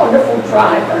had a wonderful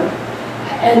driver,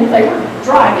 and they were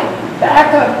driving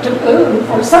back up to Boone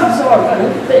for some sort of an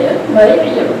event,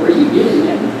 maybe a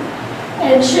reunion,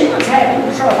 and she was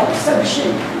having trouble, so she,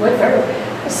 with her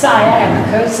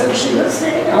sciatica, so she was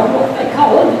sitting on what they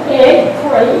call an egg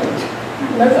crate,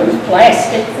 you know, those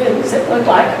plastic things that look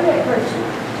like an egg crate.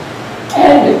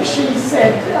 And she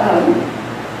said,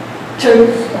 to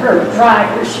her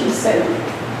driver, she said,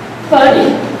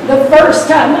 "Buddy, the first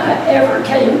time I ever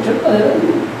came to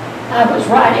Boone, I was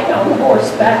riding on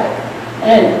horseback,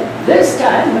 and this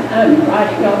time I'm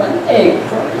riding on an egg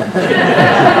crate."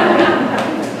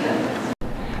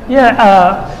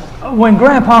 Yeah, when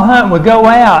Grandpa Hunt would go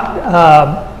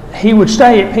out, he would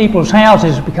stay at people's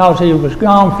houses because he was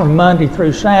gone from Monday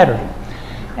through Saturday.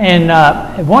 And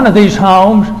at one of these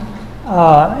homes,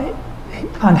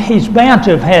 he's bound to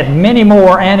have had many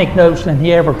more anecdotes than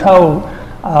he ever told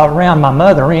around my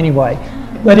mother anyway.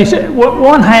 But he said,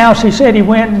 one house, he said he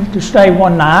went to stay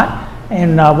one night,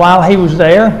 and while he was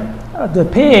there, a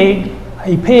pig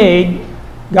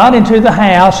got into the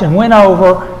house and went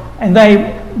over, and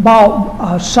they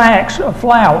bought sacks of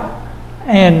flour.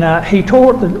 And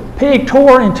the pig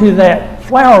tore into that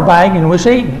flour bag and was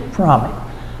eating from it.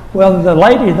 Well, the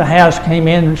lady of the house came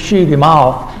in and shooed him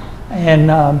off, and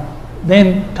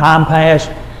then time passed,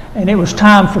 and it was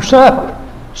time for supper.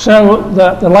 So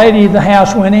the lady of the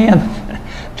house went in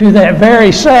to that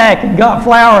very sack and got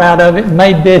flour out of it and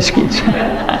made biscuits.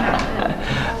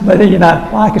 But you know,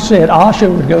 like I said, Asha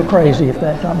would go crazy if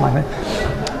that something like that.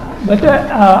 But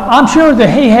I'm sure that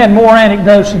he had more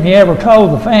anecdotes than he ever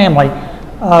told the family,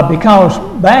 because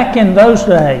back in those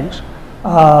days,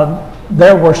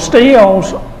 there were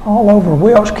stills all over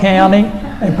Wilkes County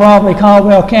and probably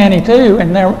Caldwell County too,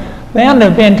 and there bound to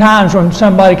have been times when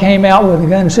somebody came out with a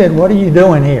gun and said, "What are you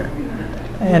doing here?"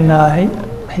 And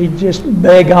he'd just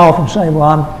beg off and say,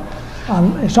 "Well,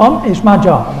 it's my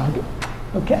job."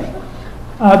 Okay.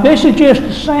 This is just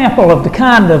a sample of the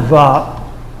kind of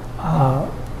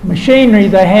machinery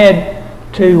they had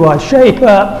to shape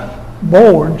up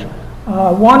boards.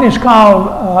 One is called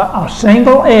a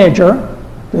single edger.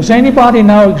 Does anybody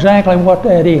know exactly what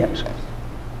that is?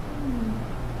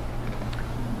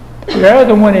 The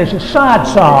other one is a side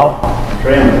saw.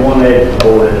 Trim one edge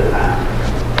board at a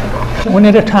time. One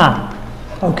at a time.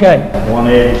 Okay. One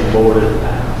edge board at a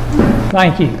time.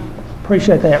 Thank you.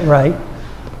 Appreciate that, Ray.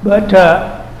 But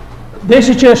this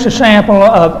is just a sample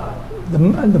of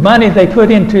the money they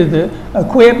put into the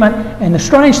equipment. And the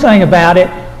strange thing about it,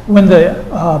 when the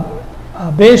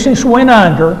business went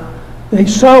under, they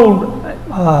sold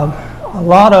a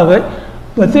lot of it.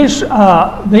 But these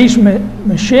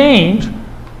machines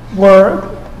were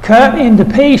cut into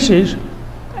pieces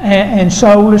and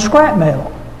sold as scrap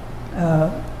metal.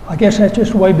 I guess that's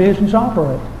just the way business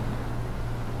operates.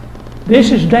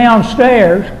 This is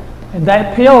downstairs, and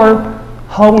that pillar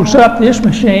holds up this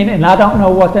machine, and I don't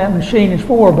know what that machine is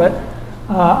for, but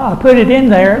I put it in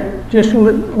there just to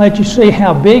let you see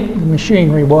how big the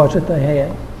machinery was that they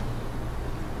had.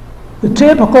 The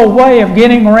typical way of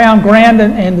getting around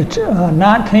Grandin in the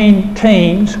 19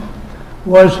 teens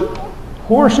was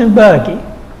horse and buggy.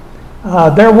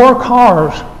 There were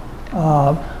cars.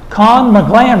 Con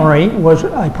McGlannery was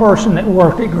a person that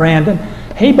worked at Grandin.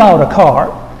 He bought a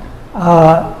car.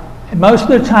 And most of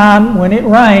the time when it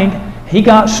rained, he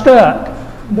got stuck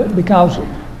because,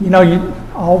 you know,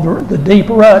 all the deep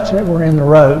ruts that were in the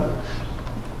road.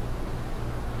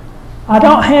 I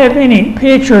don't have any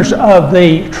pictures of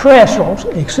the trestles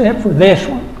except for this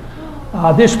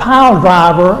one. This pile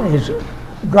driver is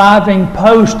driving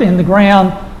posts in the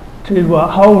ground to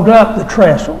hold up the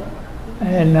trestle,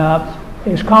 and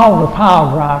it's called a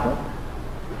pile driver.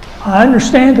 I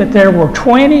understand that there were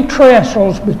 20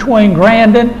 trestles between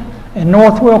Grandin and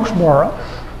North Wilkesboro,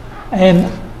 and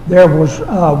there was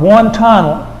one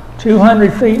tunnel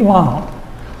 200 feet long,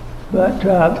 but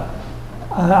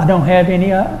I don't have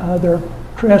any other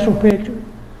trestle picture.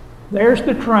 There's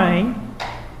the train.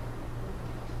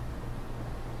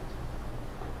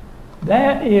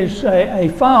 That is a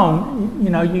phone, you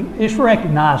know, it's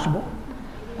recognizable.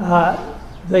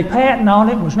 The patent on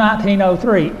it was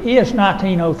 1903, is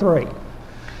 1903.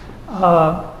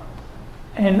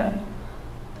 And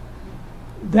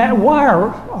that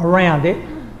wire around it,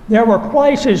 there were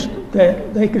places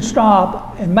that they could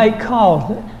stop and make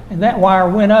calls, and that wire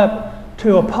went up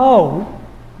to a pole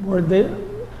where the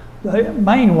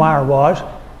main wire was,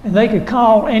 and they could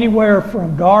call anywhere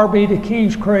from Darby to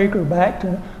Kings Creek or back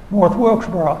to North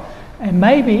Wilkesboro, and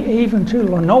maybe even to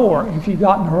Lenore if you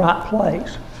got in the right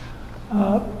place.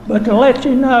 But to let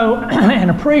you know and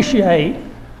appreciate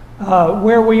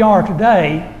where we are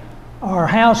today, our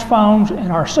house phones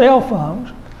and our cell phones,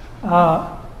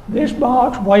 this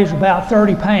box weighs about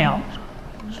 30 pounds,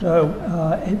 so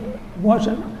it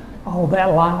wasn't all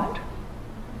that light.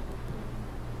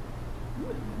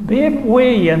 Bibb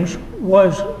Williams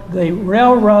was the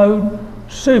railroad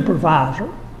supervisor,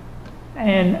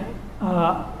 and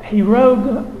he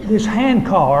rode this hand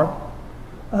car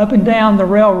up and down the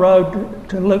railroad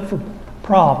to look for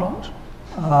problems.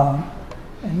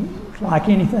 And like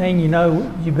anything, you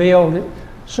know, you build it,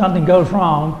 something goes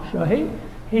wrong, so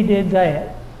he did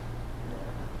that.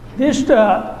 This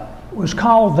was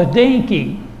called the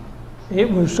Dinky. It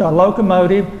was a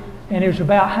locomotive, and it was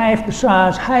about half the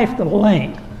size, half the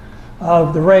length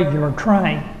of the regular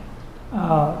train.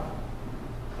 A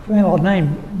fellow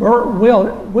named Bert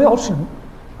Wilson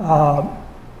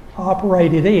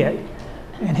operated it,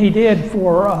 and he did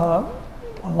for a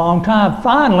long time.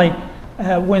 Finally,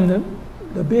 when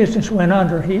the business went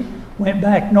under, he went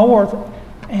back north,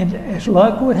 and as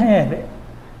luck would have it,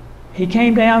 he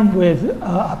came down with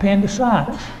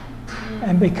appendicitis.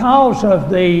 And because of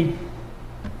the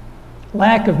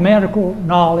lack of medical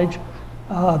knowledge,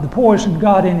 the poison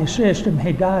got in his system,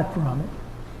 he died from it.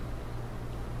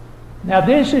 Now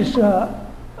this is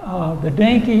the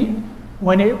Dinky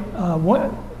when it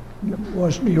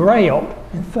was derailed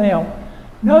and fell.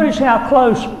 Notice how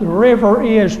close the river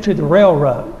is to the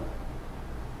railroad.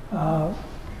 But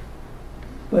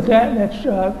that's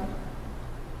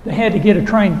they had to get a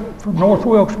train from North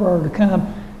Wilkesboro to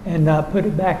come and put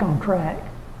it back on track.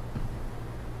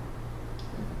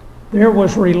 There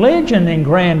was religion in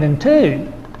Grandin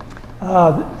too.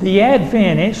 The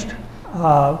Adventist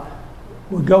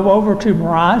would go over to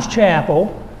Mariah's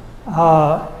Chapel,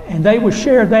 and they would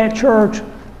share that church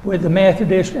with the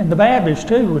Methodist, and the Baptist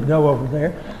too would go over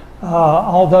there.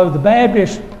 Although the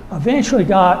Baptist eventually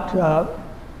got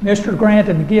Mr.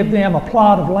 Grandin to give them a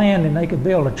plot of land and they could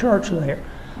build a church there.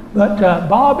 But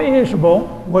Bob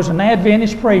Isabel was an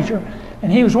Adventist preacher,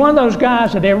 and he was one of those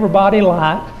guys that everybody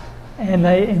liked, and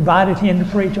they invited him to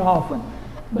preach often.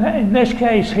 But in this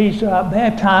case, he's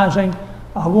baptizing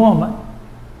a woman.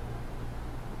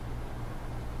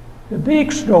 The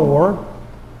big store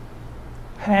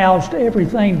housed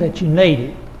everything that you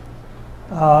needed.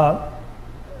 Mama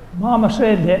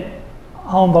said that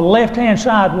on the left-hand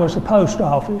side was the post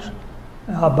office.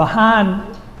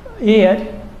 Behind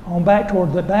it, on back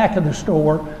toward the back of the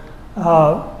store,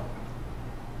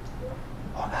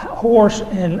 horse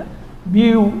and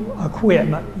mule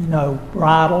equipment, you know,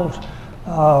 bridles,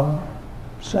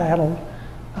 saddles.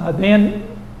 Then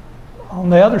on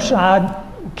the other side,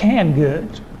 canned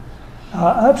goods.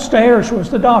 Upstairs was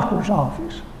the doctor's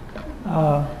office.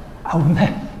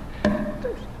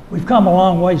 We've come a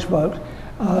long ways, folks.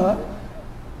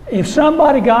 If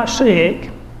somebody got sick,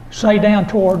 say down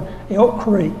toward Elk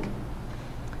Creek,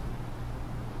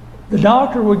 The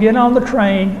doctor would get on the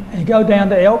train and go down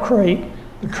to Elk Creek.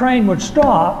 The train would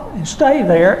stop and stay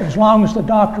there as long as the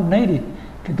doctor needed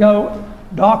to go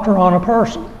doctor on a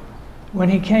person. When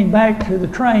he came back to the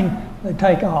train, they'd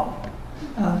take off.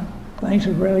 Things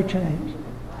have really changed.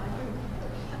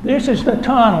 This is the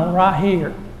tunnel right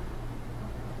here.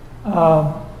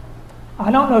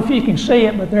 I don't know if you can see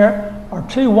it, but there are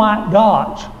 2 white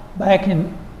dots back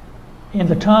in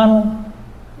the tunnel.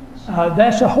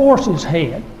 That's a horse's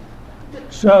head.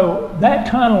 So that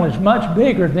tunnel is much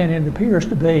bigger than it appears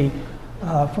to be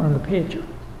from the picture.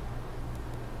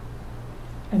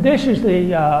 And this is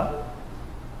the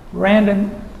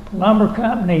Grandin Lumber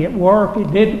Company at work.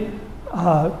 It did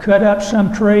cut up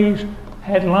some trees,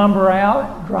 had lumber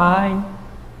out, drying,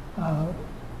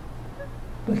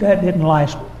 but that didn't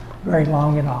last very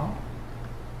long at all.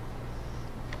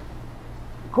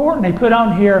 Courtney put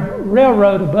on here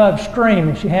railroad above stream,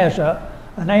 and she has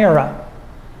an arrow.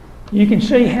 You can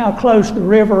see how close the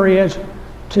river is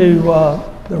to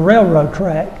the railroad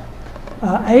track.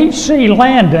 H.C.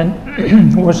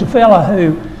 Landon was the fellow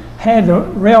who had the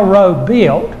railroad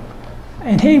built,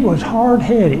 and he was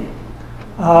hard-headed.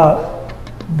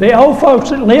 The old folks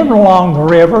that lived along the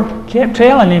river kept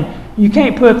telling him, you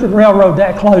can't put the railroad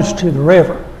that close to the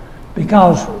river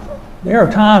because there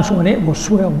are times when it will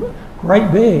swell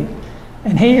great big.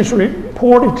 And he is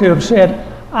reported to have said,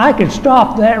 I could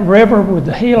stop that river with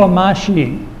the heel of my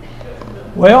shoe.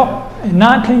 Well, in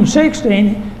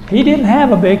 1916, he didn't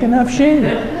have a big enough shoe.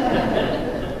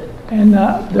 And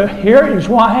here is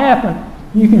what happened.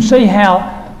 You can see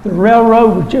how the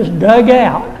railroad was just dug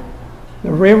out.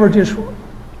 The river just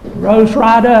rose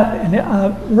right up. And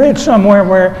I read somewhere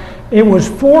where it was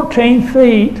 14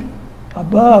 feet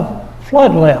above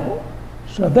flood level.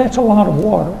 So that's a lot of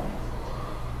water.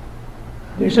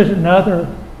 This is another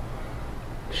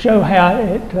show how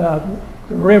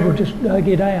the river just dug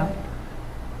it out.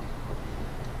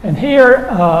 And here,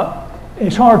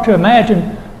 it's hard to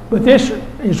imagine, but this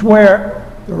is where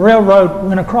the railroad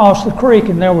went across the creek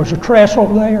and there was a trestle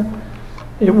there.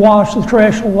 It washed the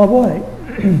trestle away.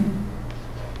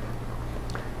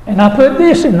 And I put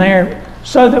this in there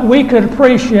so that we could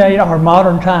appreciate our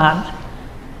modern times.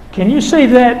 Can you see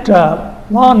that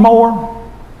lawnmower?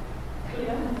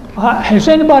 Has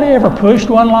anybody ever pushed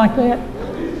one like that?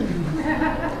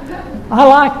 I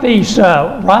like these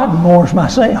riding mowers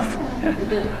myself.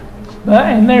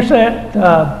 And there's that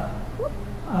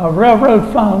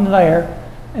railroad phone there.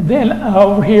 And then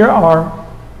over here are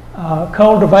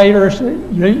cultivators that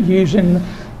you use in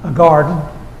a garden.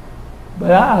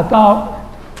 But I thought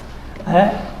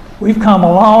we've come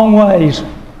a long ways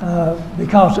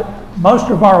because most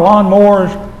of our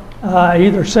lawnmowers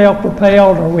either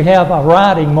self-propelled or we have a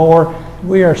riding mower.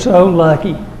 We are so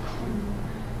lucky.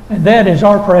 And that is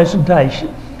our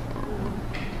presentation.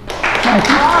 Thank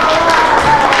you.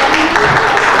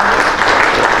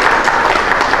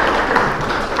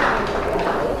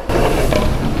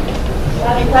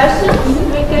 Any questions?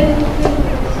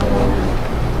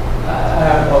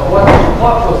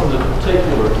 What was the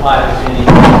particular type of any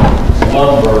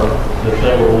lumber that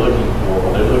they were looking for?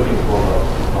 Were they looking for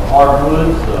the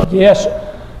hardwoods? Yes,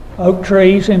 oak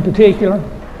trees in particular.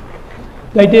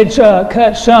 They did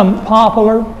cut some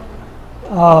poplar,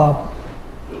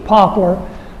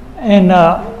 and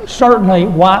certainly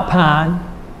white pine,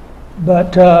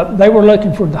 but they were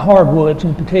looking for the hardwoods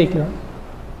in particular.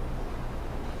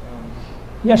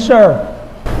 Yes, sir.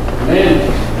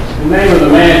 The name of the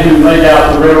man who laid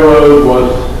out the railroad was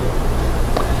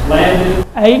Landon?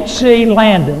 H.C.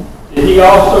 Landon. Did he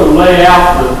also lay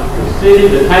out the city,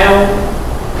 the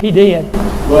town? He did.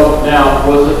 Well, now,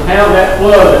 was the town that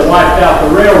flood that wiped out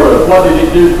the railroad? What did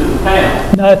it do to the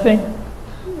town? Nothing.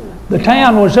 The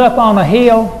town was up on a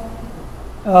hill.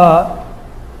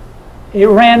 It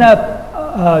ran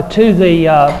up to the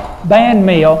band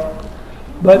mill,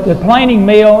 but the planing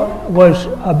mill was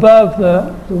above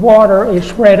the water. It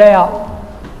spread out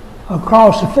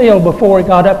across the field before it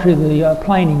got up to the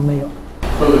planing mill.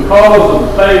 So the cause of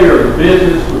the failure of the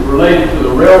business was related to the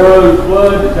railroad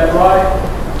flood, is that right?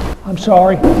 I'm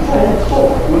sorry? The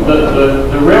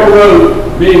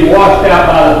railroad being washed out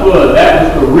by the flood,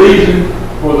 that was the reason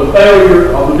for the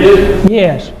failure of the business?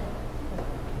 Yes.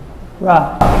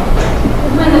 Right.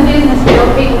 When the business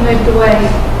failed, people moved away.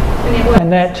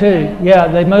 And that too. Yeah,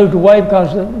 they moved away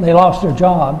because they lost their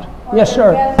jobs. Yes,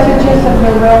 sir. Are the vestiges of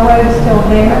the railroad still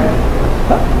there?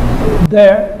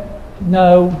 There,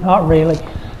 no, not really.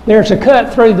 There's a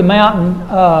cut through the mountain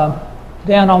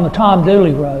down on the Tom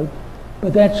Dooley Road,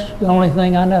 but that's the only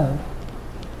thing I know.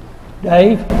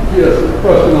 Dave? Yes, a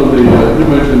question on the, you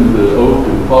mentioned the oak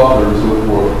and poplar and so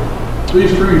forth.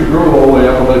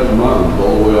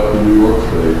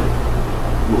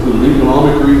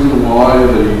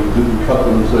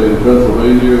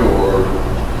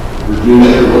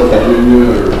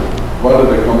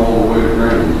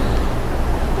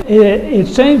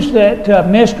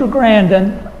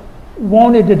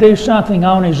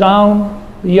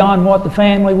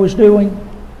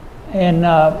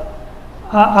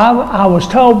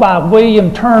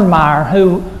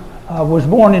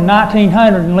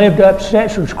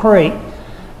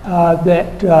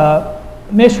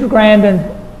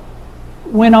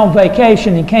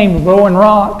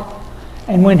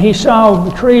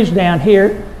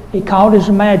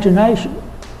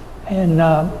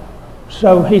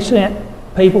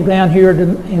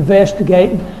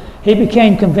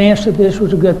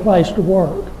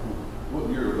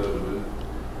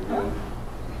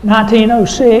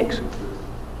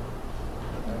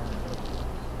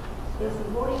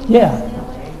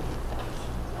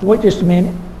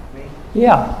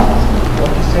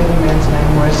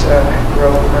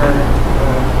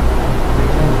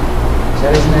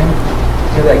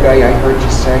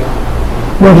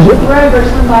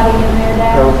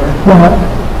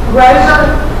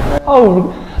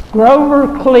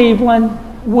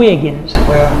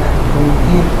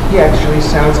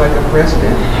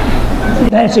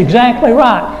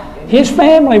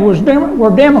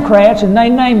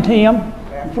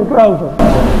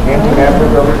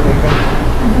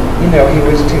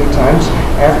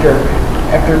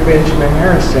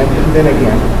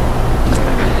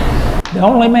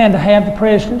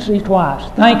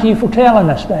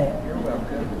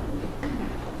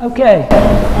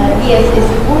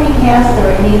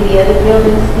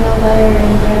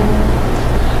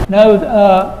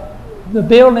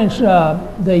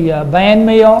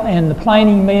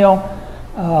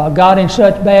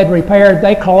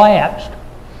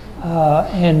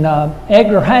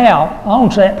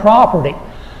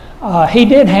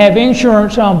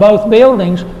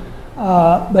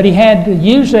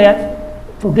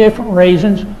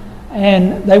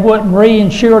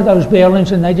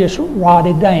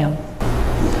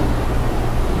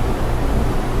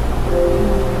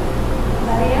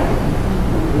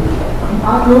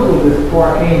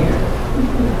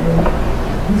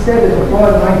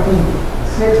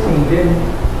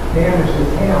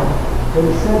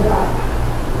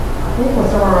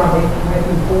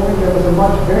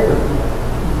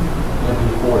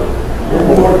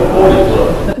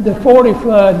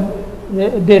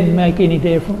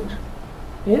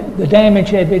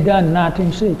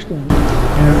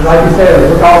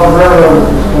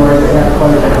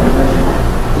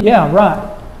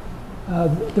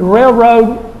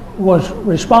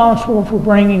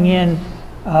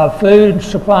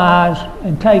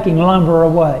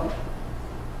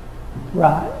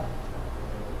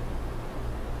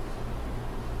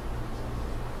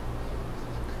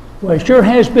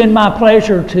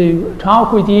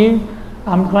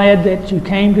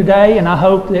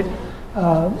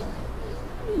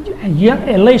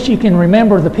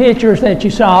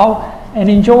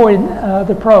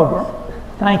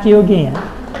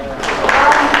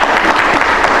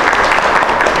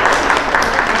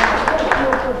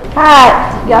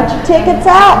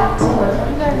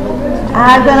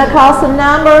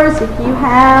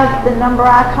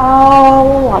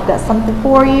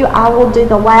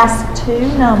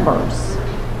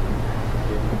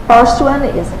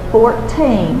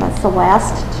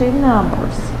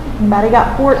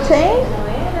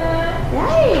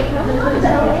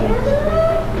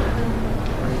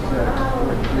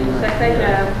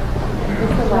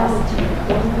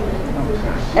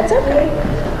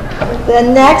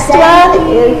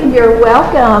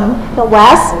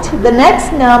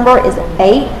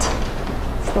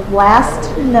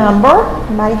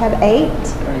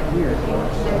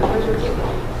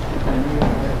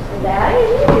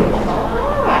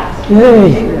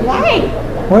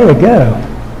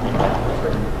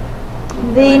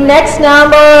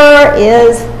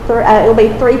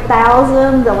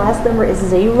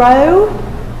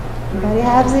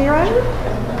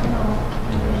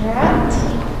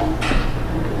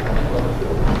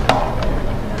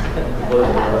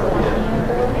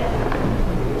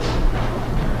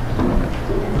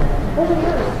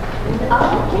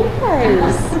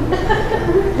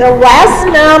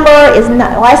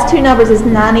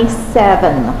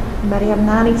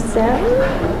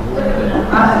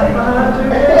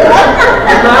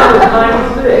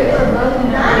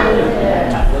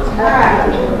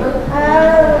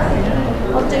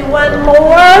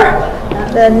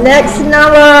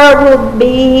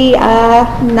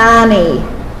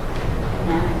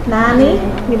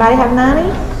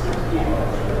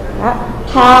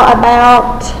 How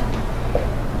about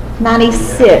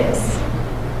 96?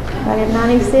 I get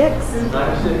 96?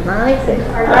 96.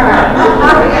 All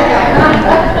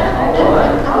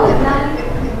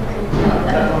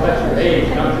That's your age,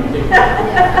 not your age.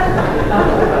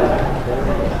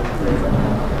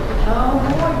 Oh,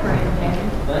 boy, Grandin.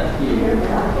 Thank you.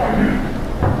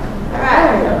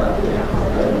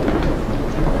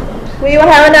 We will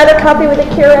have another copy with the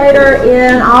curator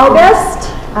in August.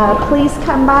 Please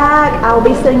come back. I'll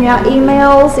be sending you out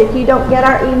emails. If you don't get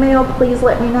our email, please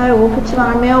let me know. We'll put you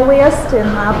on our mail list, and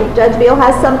I think Judge Bill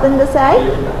has something to say.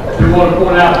 We want to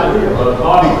point out that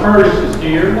Bobby Curtis is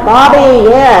here. Bobby,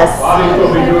 yes. Bobby's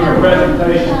going to be doing a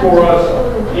presentation for us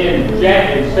in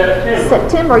September.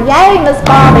 September. Yay, Miss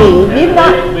Bobby. You've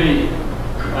not... It will be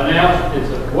announced. It's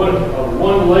a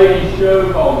one-lady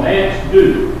show called Nance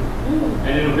Do.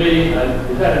 And it'll be,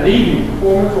 is that an evening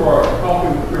performance or a coffee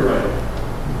with curator?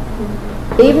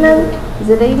 Evening? Is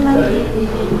it evening?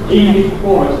 Evening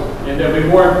performance. And there'll be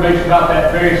more information about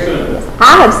that very soon.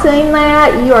 I have seen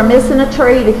that. You are missing a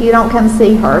treat if you don't come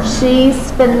see her.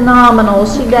 She's phenomenal.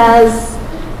 She does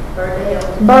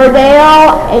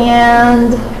Burdell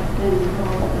and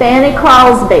Fanny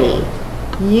Crosby.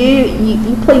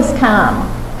 You please come.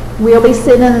 We'll be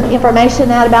sending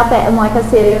information out about that. And like I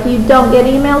said, if you don't get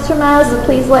emails from us,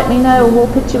 please let me know and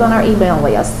we'll put you on our email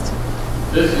list.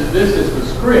 This is the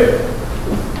script.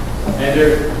 And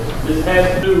this has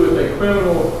to do with a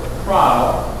criminal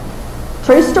trial.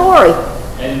 True story.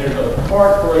 And there's a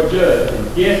part for a judge.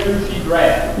 And guess who she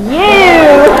drafted? You!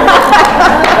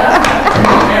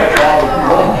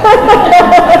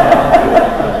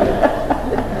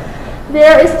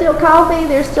 There is still coffee.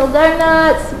 There's still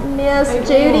donuts. Miss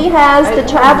Judy has the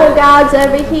travel guides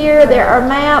over here. There are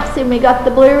maps, and we got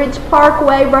the Blue Ridge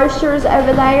Parkway brochures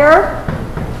over there.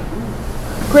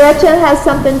 Gretchen has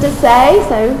something to say,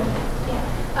 so.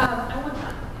 I want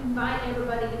to invite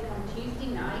everybody to come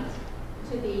Tuesday night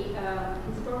to the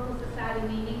Historical Society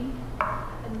meeting.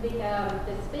 And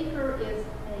the speaker is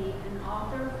an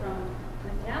author from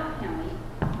McDowell County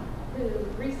who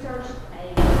researched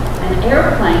an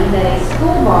airplane that a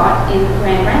school bought in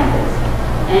Grand Rapids.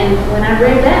 And when I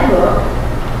read that book,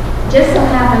 just so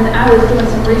happened I was doing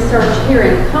some research here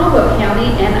in Caldwell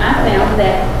County, and I found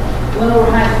that Lenore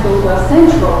High School, well,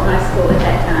 Central High School at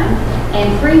that time,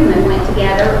 and Freeman went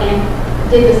together and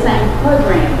did the same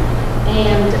program.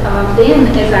 And then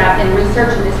as I've been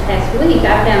researching this past week,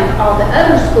 I found all the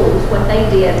other schools, what they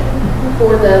did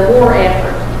for the war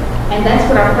effort. And that's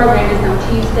what our program is on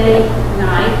Tuesday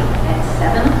night at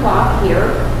 7 o'clock here.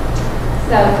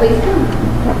 So please come.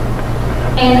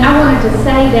 And I wanted to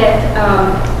say that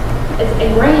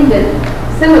at Grandin,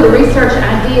 some of the research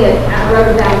I did, I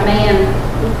wrote about a man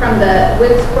from the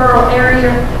Woodsboro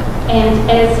area,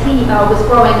 and as he was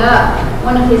growing up,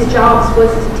 one of his jobs was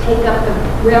to take up the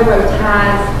railroad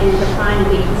ties and to find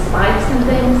the spikes and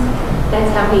things.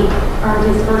 That's how he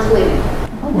earned his first living.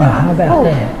 Well, how about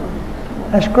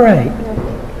that? That's great.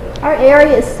 Our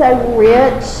area is so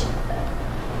rich,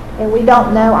 and we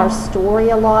don't know our story,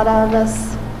 a lot of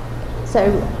us.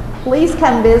 So please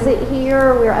come visit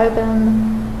here. We're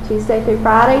open Tuesday through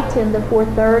Friday, 10 to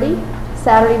 4:30.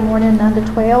 Saturday morning, 9 to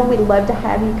 12. We'd love to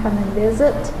have you come and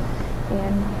visit.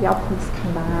 And y'all please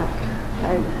come back.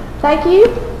 So, thank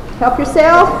you. Help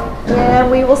yourself.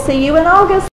 And we will see you in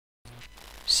August.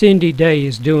 Cindy Day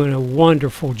is doing a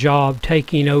wonderful job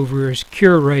taking over as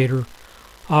curator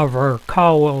of our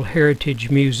Caldwell Heritage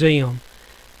Museum.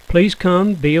 Please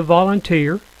come, be a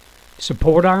volunteer,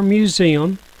 support our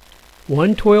museum.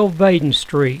 112 Vaden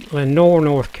Street, Lenore,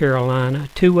 North Carolina,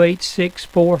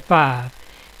 28645.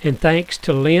 And thanks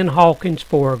to Lynn Hawkins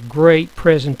for a great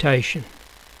presentation.